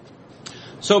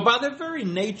 So by their very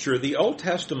nature, the Old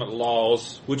Testament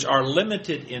laws, which are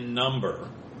limited in number,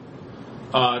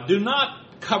 do not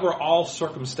cover all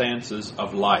circumstances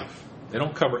of life. They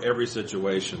don't cover every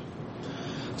situation.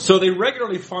 So they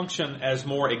regularly function as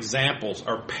more examples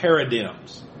or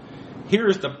paradigms.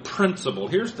 Here's the principle,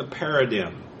 here's the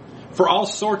paradigm for all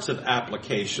sorts of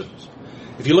applications.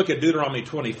 If you look at Deuteronomy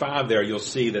 25 there, you'll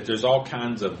see that there's all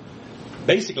kinds of,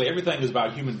 basically everything is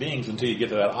about human beings until you get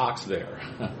to that ox there,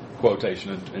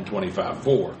 quotation in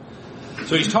 25:4.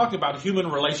 So he's talking about human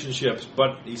relationships,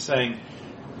 but he's saying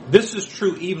this is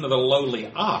true even of the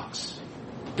lowly ox.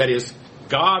 That is,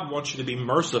 God wants you to be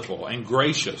merciful and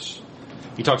gracious.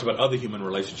 He talks about other human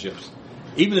relationships,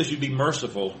 even as you be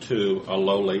merciful to a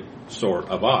lowly sort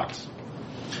of ox.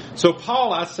 So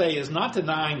Paul, I say, is not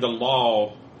denying the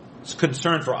law's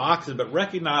concern for oxen, but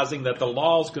recognizing that the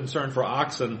law's concern for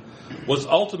oxen was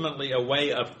ultimately a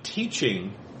way of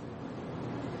teaching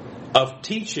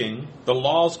the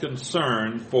law's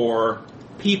concern for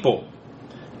people,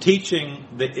 teaching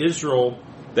the Israel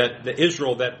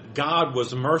Israel, that God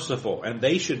was merciful and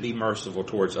they should be merciful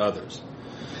towards others.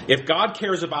 If God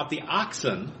cares about the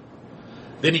oxen,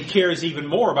 then he cares even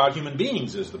more about human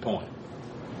beings, is the point.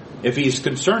 If he's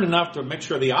concerned enough to make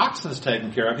sure the oxen is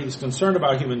taken care of, he's concerned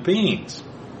about human beings.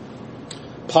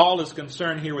 Paul is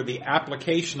concerned here with the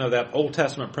application of that Old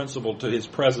Testament principle to his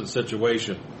present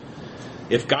situation.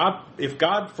 If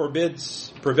God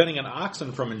forbids preventing an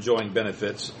oxen from enjoying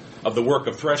benefits of the work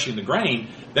of threshing the grain,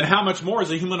 then how much more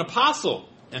is a human apostle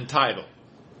entitled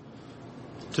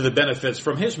to the benefits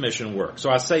from his mission work?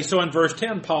 So in verse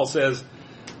 10, Paul says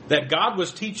that God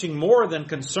was teaching more than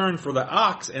concern for the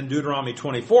ox in Deuteronomy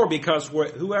 24, because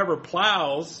whoever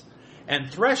plows and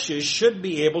threshes should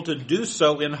be able to do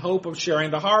so in hope of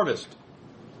sharing the harvest.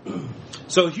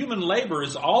 So human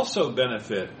laborers also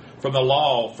benefit from the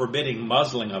law forbidding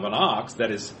muzzling of an ox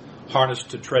that is harnessed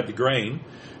to tread the grain,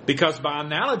 because by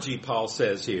analogy, Paul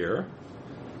says here,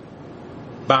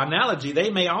 by analogy, they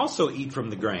may also eat from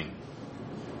the grain.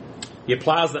 He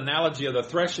applies the analogy of the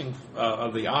threshing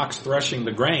of the ox threshing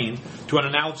the grain to an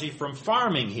analogy from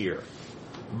farming here,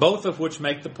 both of which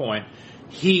make the point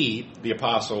he, the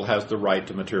apostle, has the right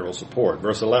to material support.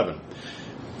 Verse 11,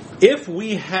 if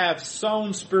we have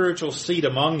sown spiritual seed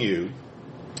among you,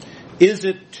 is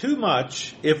it too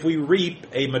much if we reap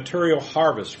a material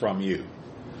harvest from you?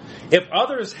 If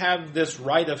others have this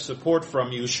right of support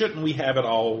from you, shouldn't we have it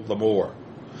all the more?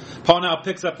 Paul now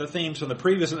picks up the themes from the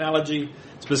previous analogy,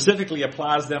 specifically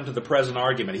applies them to the present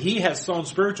argument. He has sown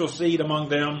spiritual seed among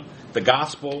them, the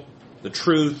gospel, the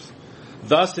truth.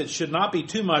 Thus it should not be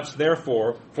too much,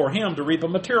 therefore, for him to reap a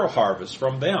material harvest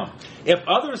from them. If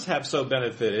others have so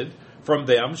benefited from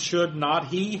them, should not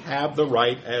he have the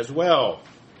right as well?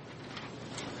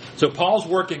 So Paul's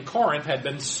work in Corinth had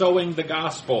been sowing the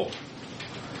gospel,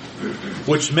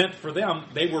 which meant for them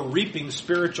they were reaping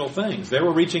spiritual things. They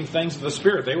were reaching things of the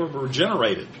Spirit. They were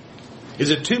regenerated. Is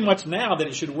it too much now that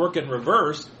it should work in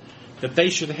reverse, that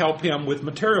they should help him with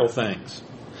material things?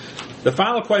 The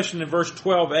final question in verse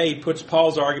 12a puts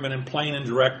Paul's argument in plain and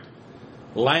direct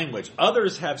language.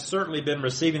 Others have certainly been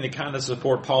receiving the kind of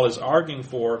support Paul is arguing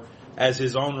for as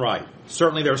his own right.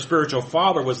 Certainly their spiritual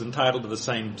father was entitled to the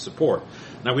same support.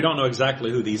 Now we don't know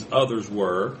exactly who these others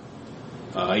were.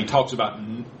 He talks about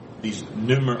these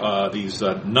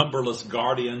numberless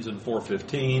guardians in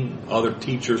 4:15, other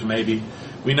teachers maybe.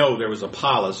 We know there was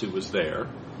Apollos who was there.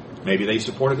 Maybe they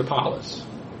supported Apollos.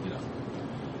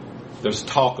 There's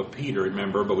talk of Peter,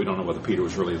 remember, but we don't know whether Peter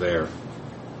was really there.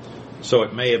 So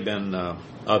it may have been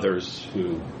others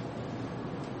who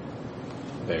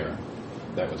there.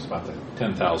 That was about the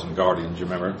 10,000 guardians, you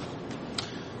remember?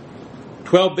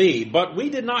 12b, but we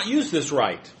did not use this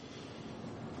right.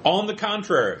 On the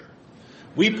contrary,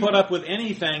 we put up with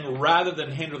anything rather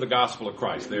than hinder the gospel of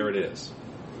Christ. There it is.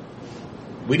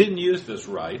 We didn't use this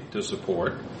right to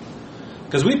support,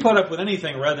 because we put up with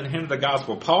anything rather than hinder the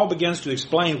gospel. Paul begins to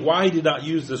explain why he did not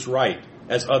use this right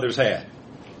as others had.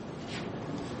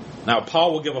 Now,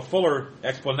 Paul will give a fuller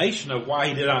explanation of why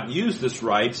he did not use this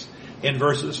right in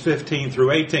verses 15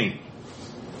 through 18.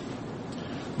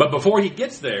 But before he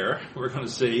gets there, we're going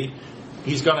to see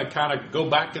he's going to kind of go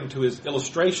back into his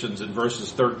illustrations in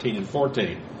verses 13 and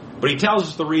 14. But he tells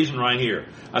us the reason right here.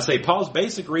 I say Paul's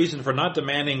basic reason for not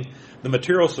demanding the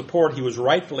material support he was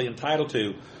rightfully entitled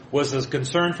to was his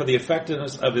concern for the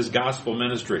effectiveness of his gospel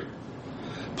ministry.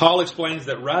 Paul explains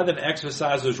that rather than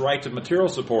exercise his right to material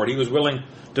support, he was willing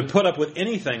to put up with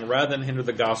anything rather than hinder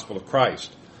the gospel of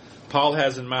Christ. Paul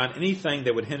has in mind anything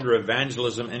that would hinder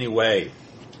evangelism anyway.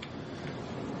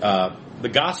 The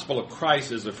gospel of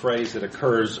Christ is a phrase that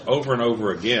occurs over and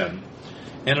over again,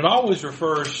 and it always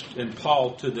refers in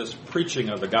Paul to this preaching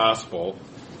of the gospel.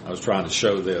 I was trying to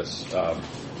show this.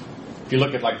 If you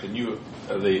look at like the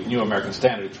New American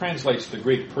Standard, it translates the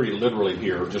Greek pretty literally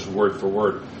here, just word for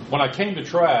word. When I came to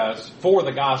Troas for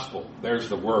the gospel, there's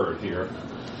the word here.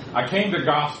 I came to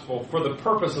gospel for the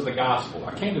purpose of the gospel.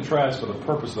 I came to Troas for the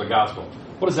purpose of the gospel.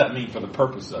 What does that mean, for the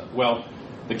purpose of? Well,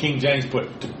 the King James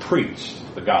put to preach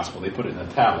the gospel. They put it in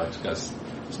italics because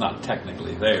it's not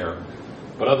technically there.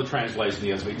 But other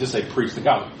translations, we just say preach the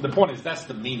gospel. The point is, that's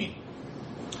the meaning.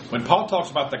 When Paul talks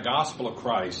about the gospel of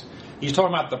Christ, he's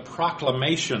talking about the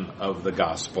proclamation of the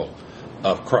gospel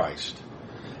of Christ.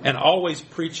 And always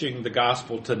preaching the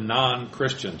gospel to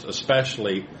non-Christians,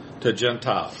 especially to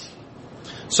Gentiles.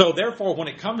 So therefore, when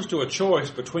it comes to a choice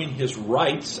between his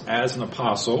rights as an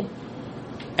apostle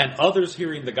and others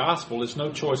hearing the gospel, it's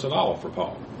no choice at all for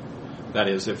Paul. That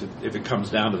is, if it comes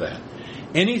down to that.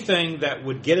 Anything that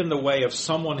would get in the way of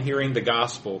someone hearing the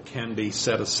gospel can be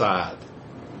set aside.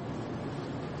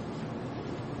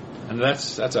 And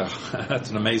that's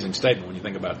an amazing statement when you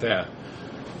think about that.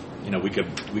 We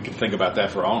could think about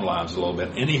that for our own lives a little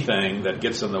bit. Anything that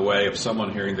gets in the way of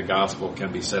someone hearing the gospel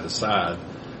can be set aside.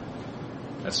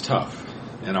 That's tough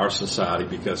in our society,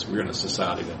 because we're in a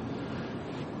society that,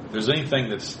 if there's anything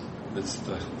that's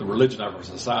the religion of our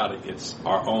society, it's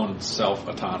our own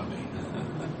self-autonomy,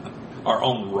 our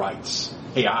own rights.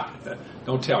 Hey,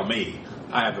 don't tell me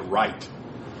I have the right.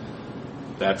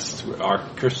 That's our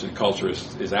Christian culture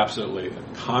is absolutely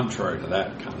contrary to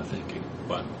that kind of thinking,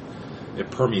 but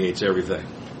it permeates everything.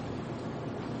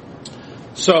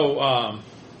 So,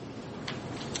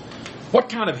 what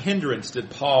kind of hindrance did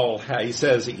Paul have? He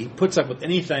says he puts up with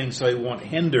anything so he won't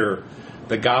hinder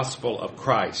the gospel of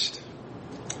Christ.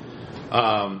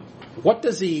 What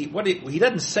he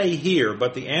doesn't say here,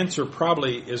 but the answer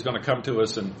probably is going to come to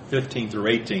us in 15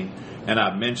 through 18, and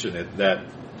I've mentioned it, that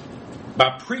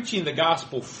by preaching the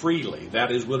gospel freely,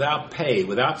 that is without pay,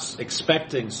 without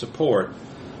expecting support,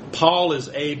 Paul is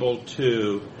able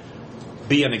to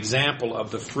be an example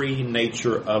of the free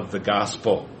nature of the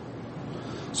gospel.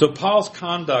 So Paul's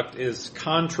conduct is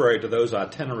contrary to those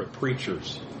itinerant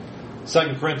preachers.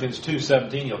 2 Corinthians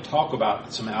 2:17, he'll talk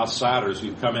about some outsiders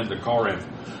who've come into Corinth.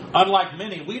 Unlike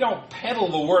many, we don't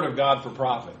peddle the word of God for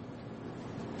profit.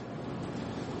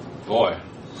 Boy,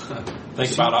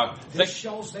 This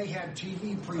shows they had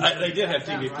TV preachers. They did have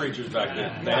TV preachers back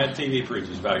then. They had TV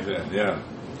preachers back then, yeah.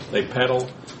 They peddle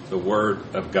the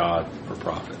word of God for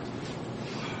profit.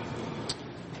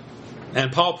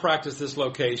 And Paul practiced this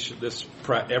location,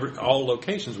 all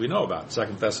locations we know about. 2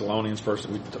 Thessalonians, first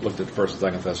we looked at 1 and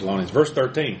 2 Thessalonians. Verse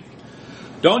 13.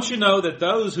 Don't you know that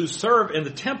those who serve in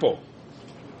the temple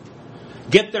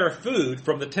get their food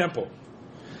from the temple,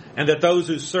 and that those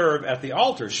who serve at the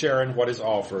altar share in what is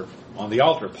offered on the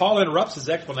altar? Paul interrupts his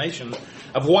explanation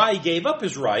of why he gave up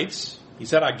his rights. He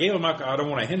said, I gave them up, I don't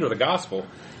want to hinder the gospel.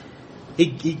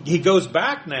 He goes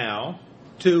back now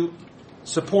to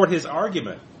support his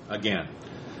argument again.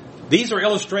 These are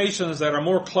illustrations that are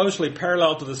more closely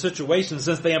parallel to the situation,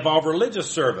 since they involve religious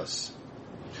service.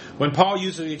 When Paul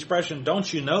uses the expression,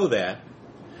 don't you know that,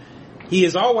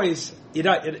 it always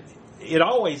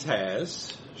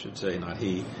has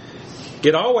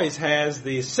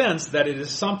the sense that it is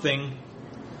something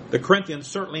the Corinthians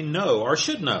certainly know or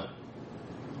should know.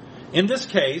 In this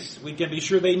case, we can be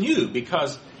sure they knew,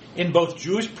 because in both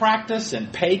Jewish practice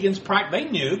and pagans practice,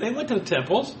 they went to the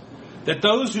temples, that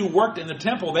those who worked in the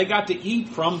temple, they got to eat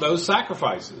from those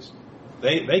sacrifices.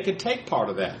 They could take part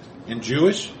of that in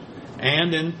Jewish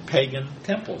and in pagan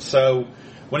temples. So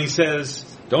when he says,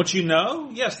 don't you know?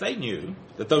 Yes, they knew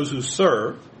that those who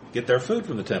serve get their food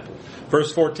from the temple.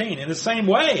 Verse 14, in the same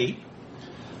way,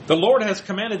 the Lord has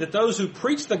commanded that those who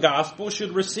preach the gospel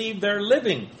should receive their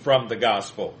living from the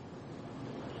gospel.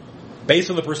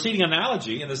 Based on the preceding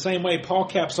analogy, in the same way, Paul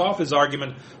caps off his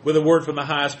argument with a word from the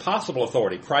highest possible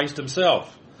authority, Christ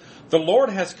himself. The Lord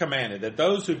has commanded that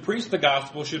those who preach the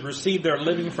gospel should receive their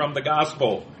living from the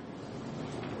gospel.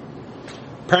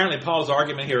 Apparently, Paul's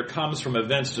argument here comes from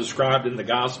events described in the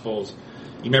Gospels.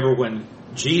 You remember when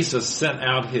Jesus sent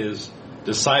out his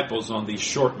disciples on these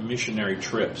short missionary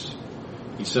trips.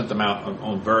 He sent them out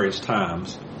on various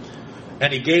times.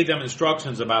 And he gave them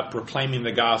instructions about proclaiming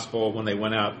the gospel when they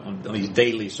went out on these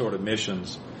daily sort of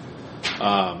missions,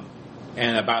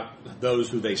 and about those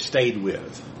who they stayed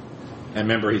with. And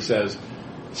remember, he says,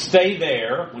 stay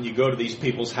there when you go to these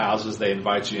people's houses. They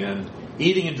invite you in,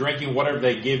 eating and drinking whatever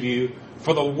they give you,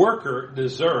 for the worker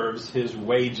deserves his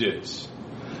wages.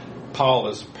 Paul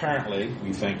is apparently,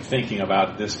 we think, thinking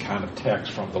about this kind of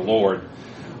text from the Lord,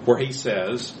 where he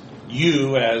says,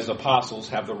 you as apostles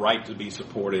have the right to be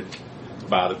supported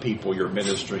by the people you're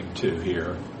ministering to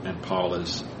here. And Paul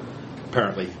is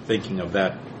apparently thinking of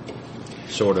that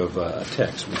sort of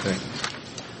text, we think.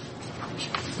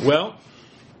 Well,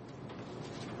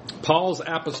 Paul's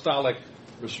apostolic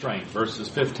restraint, verses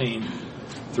 15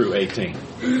 through 18.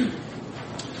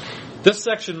 This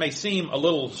section may seem a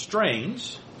little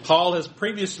strange. Paul has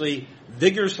previously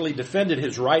vigorously defended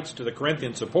his rights to the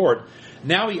Corinthian support.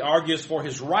 Now he argues for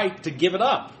his right to give it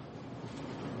up.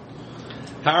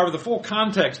 However, the full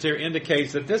context here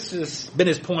indicates that this has been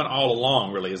his point all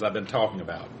along, really, as I've been talking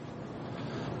about.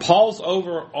 Paul's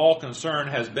overall concern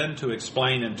has been to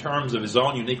explain, in terms of his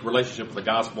own unique relationship with the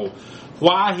gospel,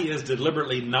 why he has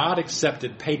deliberately not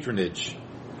accepted patronage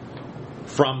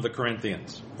from the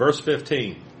Corinthians. Verse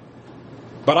 15.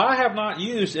 But I have not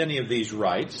used any of these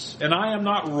rights, and I am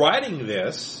not writing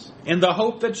this in the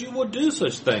hope that you will do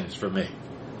such things for me.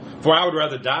 For I would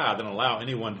rather die than allow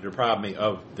anyone to deprive me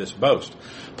of this boast.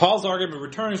 Paul's argument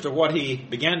returns to what he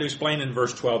began to explain in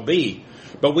verse 12b.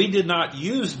 But we did not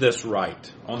use this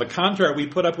right. On the contrary, we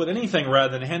put up with anything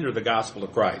rather than hinder the gospel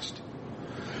of Christ.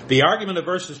 The argument of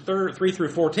verses 3 through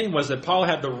 14 was that Paul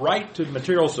had the right to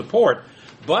material support,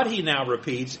 but he now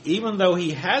repeats, even though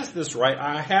he has this right,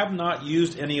 I have not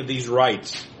used any of these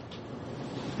rights.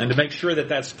 And to make sure that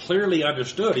that's clearly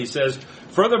understood, he says,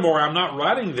 furthermore, I'm not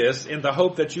writing this in the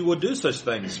hope that you will do such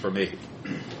things for me.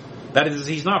 That is,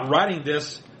 he's not writing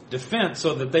this defense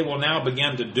so that they will now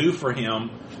begin to do for him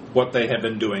what they have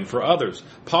been doing for others.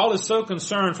 Paul is so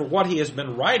concerned for what he has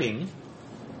been writing.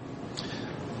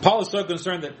 Paul is so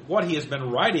concerned that what he has been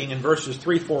writing in verses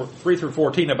 3 through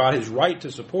 14 about his right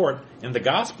to support in the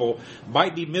gospel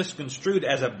might be misconstrued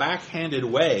as a backhanded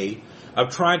way of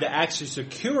trying to actually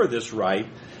secure this right,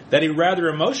 that he rather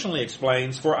emotionally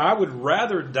explains, for I would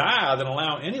rather die than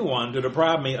allow anyone to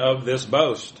deprive me of this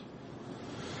boast.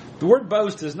 The word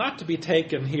boast is not to be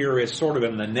taken here as sort of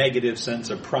in the negative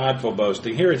sense of prideful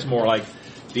boasting. Here it's more like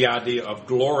the idea of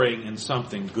glorying in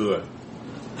something good.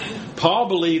 Paul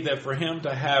believed that for him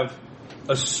to have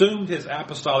assumed his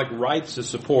apostolic rights to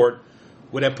support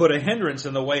would have put a hindrance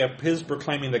in the way of his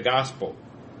proclaiming the gospel.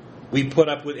 We put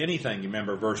up with anything, you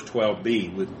remember verse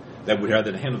 12b, that would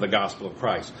rather hinder the gospel of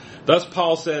Christ. Thus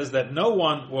Paul says that no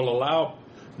one will allow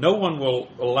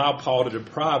Paul to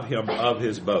deprive him of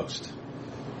his boast.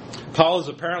 Paul is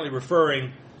apparently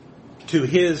referring to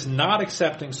his not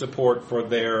accepting support for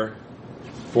those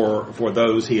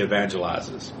he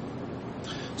evangelizes.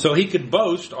 So he could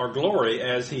boast or glory,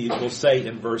 as he will say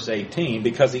in verse 18,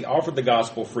 because he offered the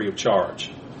gospel free of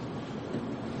charge.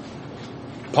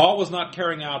 Paul was not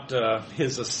carrying out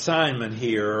his assignment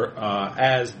here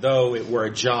as though it were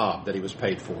a job that he was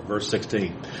paid for. Verse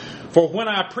 16. For when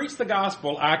I preach the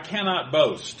gospel, I cannot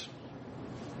boast,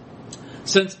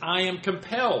 since I am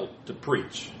compelled to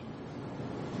preach.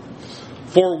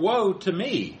 For woe to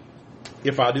me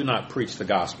if I do not preach the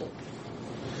gospel.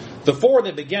 The for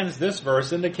that begins this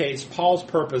verse indicates Paul's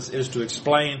purpose is to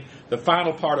explain the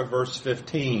final part of verse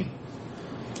 15.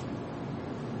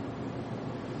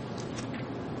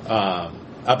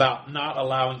 About not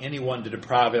allowing anyone to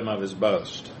deprive him of his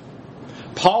boast.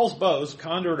 Paul's boast,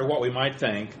 contrary to what we might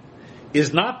think,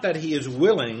 is not that he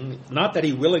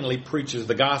willingly preaches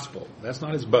the gospel. That's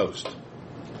not his boast.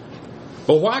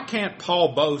 But why can't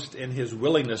Paul boast in his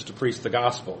willingness to preach the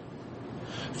gospel?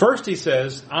 First he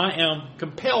says, I am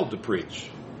compelled to preach.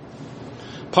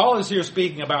 Paul is here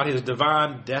speaking about his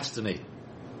divine destiny.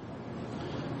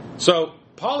 So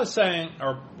Paul is saying,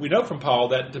 or we know from Paul,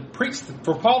 that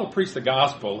for Paul to preach the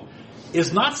gospel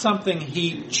is not something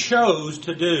he chose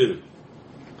to do.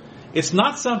 It's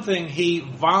not something he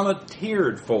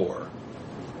volunteered for.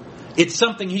 It's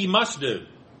something he must do.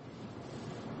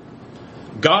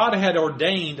 God had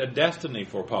ordained a destiny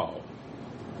for Paul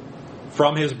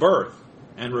from his birth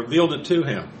and revealed it to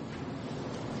him.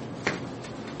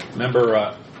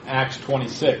 Remember Acts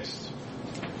 26,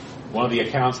 one of the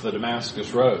accounts of the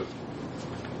Damascus Road.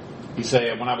 He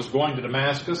said, when I was going to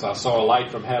Damascus, I saw a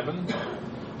light from heaven.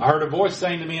 I heard a voice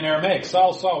saying to me in Aramaic,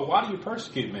 Saul, Saul, why do you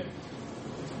persecute me?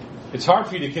 It's hard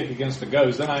for you to kick against the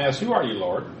goads. Then I asked, who are you,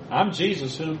 Lord? I'm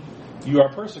Jesus whom you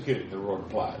are persecuting, the Lord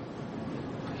replied.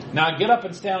 Now get up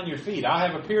and stand on your feet. I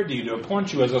have appeared to you to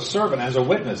appoint you as a servant, as a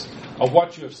witness of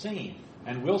what you have seen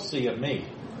and will see of me.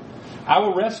 I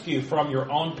will rescue you from your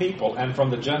own people and from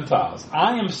the Gentiles.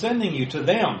 I am sending you to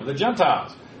them, the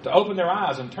Gentiles, to open their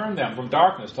eyes and turn them from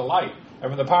darkness to light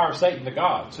and from the power of Satan to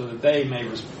God, so that they may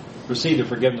receive the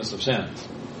forgiveness of sins.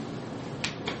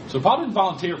 So Paul didn't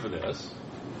volunteer for this.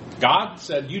 God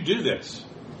said, you do this.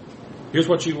 Here's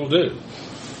what you will do.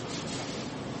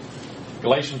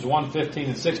 Galatians 1:15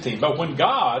 and 16. But when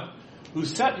God, who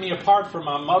set me apart from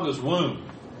my mother's womb.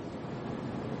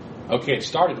 Okay, it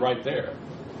started right there.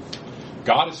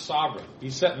 God is sovereign. He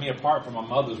set me apart from my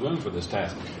mother's womb for this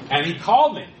task. And He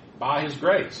called me by His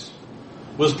grace.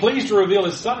 Was pleased to reveal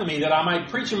His Son to me that I might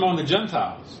preach among the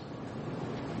Gentiles.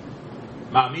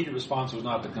 My immediate response was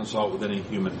not to consult with any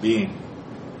human being.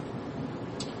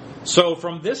 So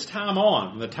from this time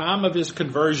on, from the time of his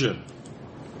conversion,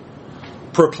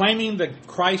 proclaiming the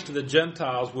Christ to the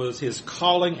Gentiles was his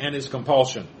calling and his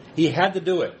compulsion. He had to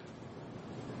do it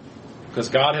because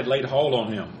God had laid hold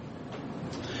on him.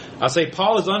 I say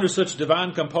Paul is under such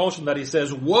divine compulsion that he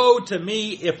says, woe to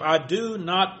me if I do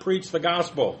not preach the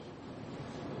gospel.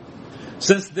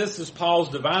 Since this is Paul's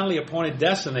divinely appointed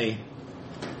destiny,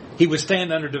 he would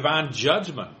stand under divine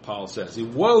judgment, Paul says.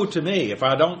 Woe to me if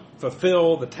I don't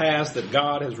fulfill the task that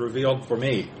God has revealed for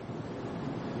me.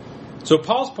 So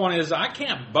Paul's point is, I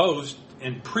can't boast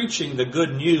in preaching the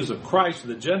good news of Christ to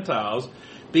the Gentiles,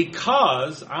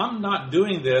 because I'm not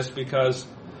doing this because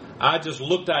I just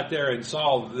looked out there and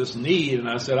saw this need and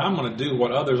I said, I'm going to do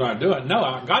what others aren't doing.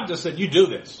 No, God just said, you do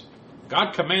this.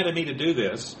 God commanded me to do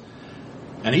this.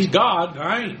 And He's God,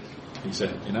 I ain't, He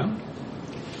said,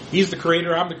 He's the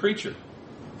creator, I'm the creature.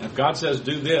 And if God says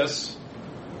do this,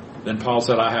 then Paul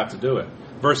said I have to do it.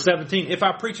 Verse 17, if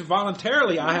I preach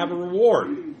voluntarily, I have a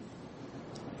reward.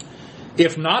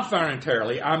 If not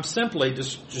voluntarily, I'm simply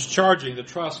discharging the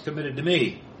trust committed to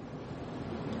me.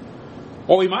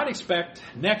 What we might expect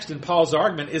next in Paul's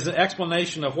argument is an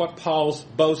explanation of what Paul's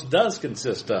boast does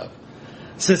consist of,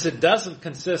 since it doesn't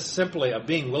consist simply of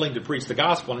being willing to preach the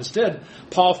gospel. Instead,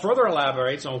 Paul further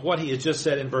elaborates on what he has just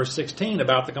said in verse 16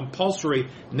 about the compulsory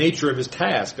nature of his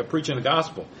task of preaching the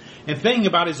gospel. In thinking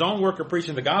about his own work of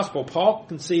preaching the gospel, Paul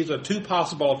conceives of two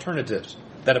possible alternatives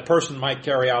that a person might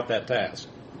carry out that task: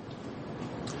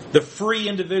 the free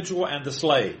individual and the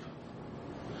slave.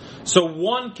 So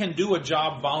one can do a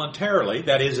job voluntarily,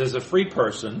 that is, as a free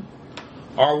person,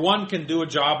 or one can do a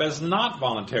job as not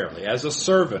voluntarily, as a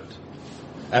servant,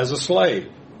 as a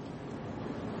slave.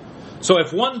 So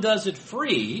if one does it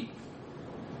free,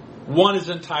 one is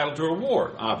entitled to a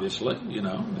reward, obviously.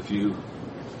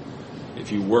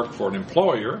 If you work for an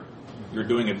employer, you're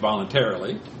doing it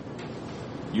voluntarily,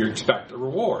 you expect a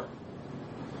reward.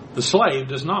 The slave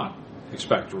does not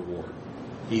expect a reward.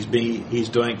 He's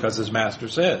doing because his master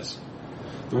says.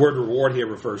 The word reward here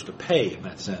refers to pay in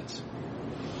that sense.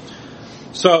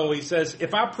 So he says,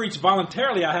 if I preach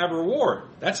voluntarily, I have a reward.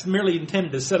 That's merely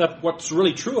intended to set up what's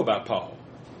really true about Paul.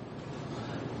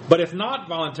 But if not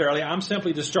voluntarily, I'm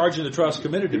simply discharging the trust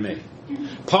committed to me.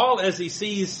 Paul, as he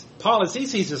sees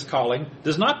his calling,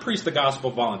 does not preach the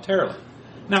gospel voluntarily.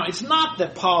 Now, it's not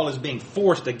that Paul is being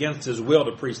forced against his will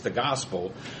to preach the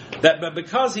gospel, but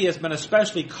because he has been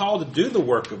especially called to do the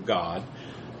work of God,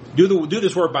 do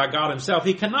this work by God Himself,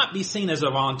 he cannot be seen as a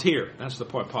volunteer. That's the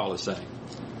point Paul is saying.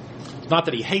 It's not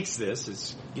that he hates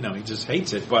this; he just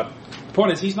hates it. But the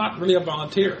point is, he's not really a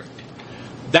volunteer.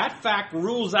 That fact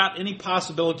rules out any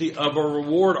possibility of a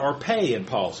reward or pay in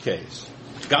Paul's case.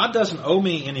 God doesn't owe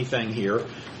me anything here.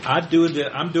 I'm doing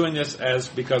this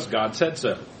because God said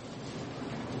so.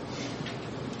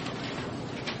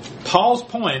 Paul's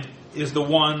point is the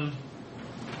one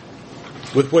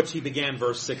with which he began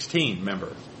verse 16,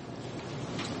 remember.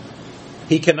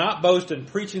 He cannot boast in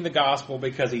preaching the gospel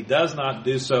because he does not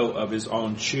do so of his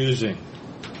own choosing.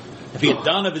 If he had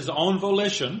done of his own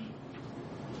volition,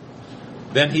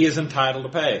 then he is entitled to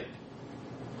pay.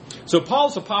 So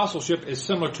Paul's apostleship is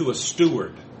similar to a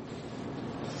steward.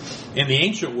 In the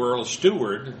ancient world, a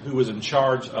steward who was in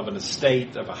charge of an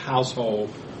estate, of a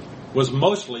household, was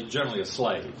generally a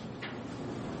slave.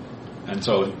 And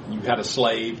so you had a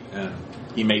slave, and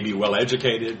he may be well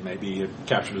educated, maybe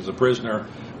captured as a prisoner,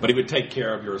 but he would take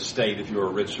care of your estate if you were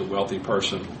a rich or wealthy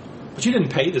person. But you didn't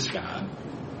pay this guy.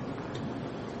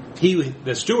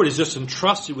 The steward is just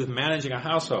entrusted with managing a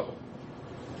household.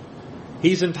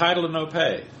 He's entitled to no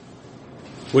pay,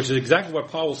 which is exactly what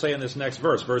Paul will say in this next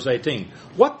verse, verse 18.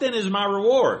 What then is my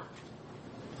reward?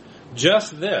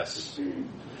 Just this,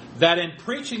 that in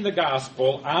preaching the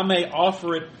gospel I may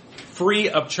offer it free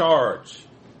of charge,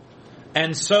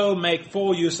 and so make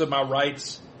full use of my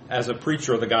rights as a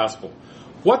preacher of the gospel.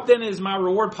 What then is my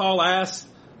reward, Paul asks?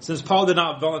 Since Paul did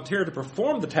not volunteer to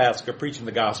perform the task of preaching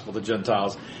the gospel to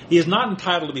Gentiles, he is not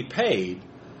entitled to be paid,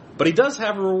 but he does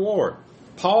have a reward.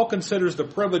 Paul considers the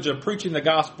privilege of preaching the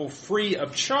gospel free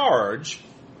of charge,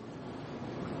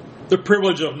 the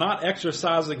privilege of not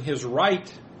exercising his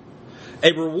right,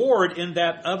 a reward in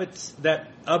that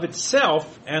of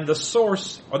itself and the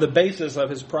source or the basis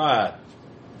of his pride.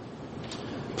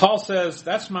 Paul says,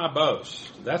 that's my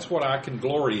boast. That's what I can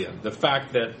glory in. The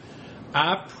fact that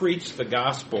I preach the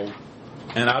gospel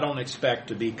and I don't expect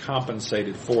to be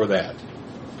compensated for that.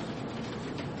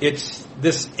 It's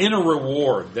this inner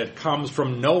reward that comes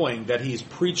from knowing that he's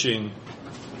preaching,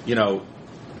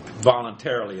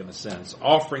 voluntarily in a sense,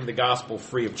 offering the gospel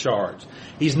free of charge.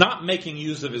 He's not making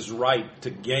use of his right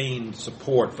to gain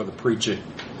support for the preaching.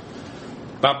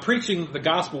 By preaching the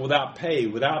gospel without pay,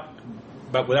 without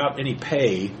any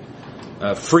pay,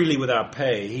 freely without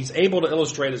pay, he's able to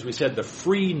illustrate, as we said, the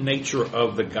free nature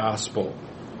of the gospel.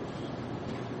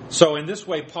 So in this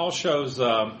way, Paul shows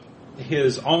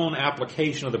his own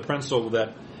application of the principle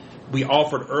that we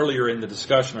offered earlier in the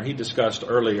discussion, or he discussed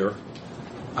earlier,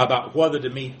 about whether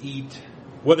to eat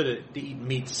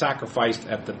meat sacrificed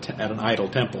at an idol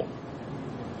temple.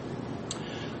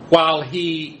 While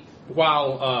he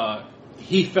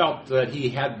felt that he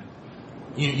had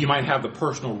You might have the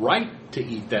personal right to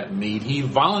eat that meat. He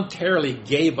voluntarily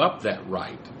gave up that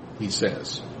right, he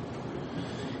says.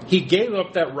 He gave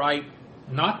up that right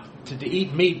not to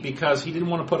eat meat because he didn't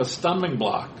want to put a stumbling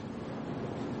block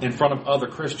in front of other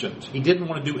Christians. He didn't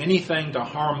want to do anything to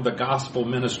harm the gospel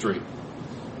ministry.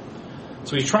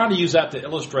 So he's trying to use that to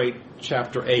illustrate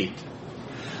chapter 8.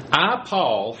 I,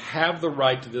 Paul, have the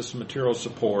right to this material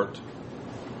support,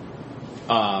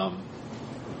 and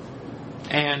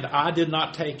I did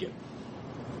not take it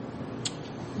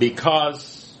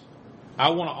because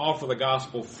I want to offer the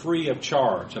gospel free of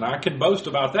charge. And I can boast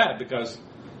about that because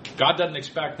God doesn't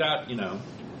expect that,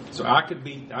 So I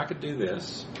could do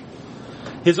this.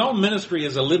 His own ministry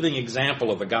is a living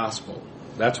example of the gospel.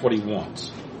 That's what he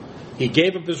wants. He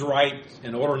gave up his right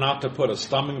in order not to put a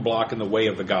stumbling block in the way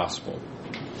of the gospel.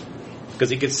 Because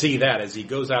he could see that as he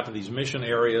goes out to these mission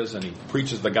areas and he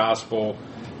preaches the gospel,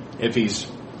 if he's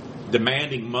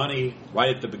demanding money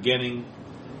right at the beginning,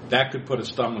 that could put a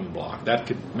stumbling block. That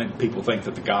could make people think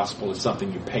that the gospel is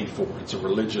something you pay for. It's a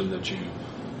religion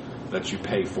that you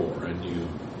pay for. And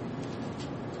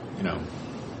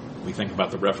we think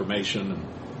about the Reformation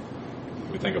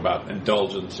and we think about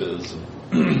indulgences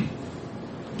and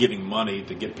giving money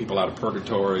to get people out of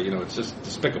purgatory. It's just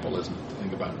despicable, isn't it? To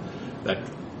think about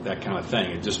that kind of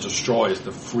thing. It just destroys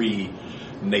the free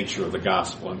nature of the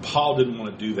gospel. And Paul didn't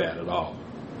want to do that at all.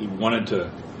 He wanted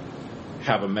to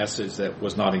have a message that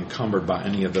was not encumbered by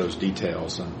any of those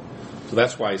details. And so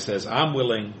that's why he says,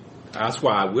 that's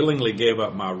why I willingly gave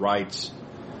up my rights.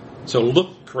 So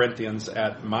look, Corinthians,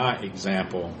 at my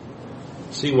example.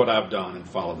 See what I've done and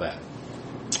follow that.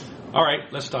 All right,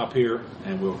 let's stop here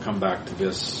and we'll come back to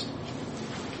this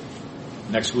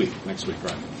next week.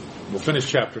 Right? We'll finish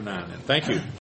chapter 9 then. Thank you.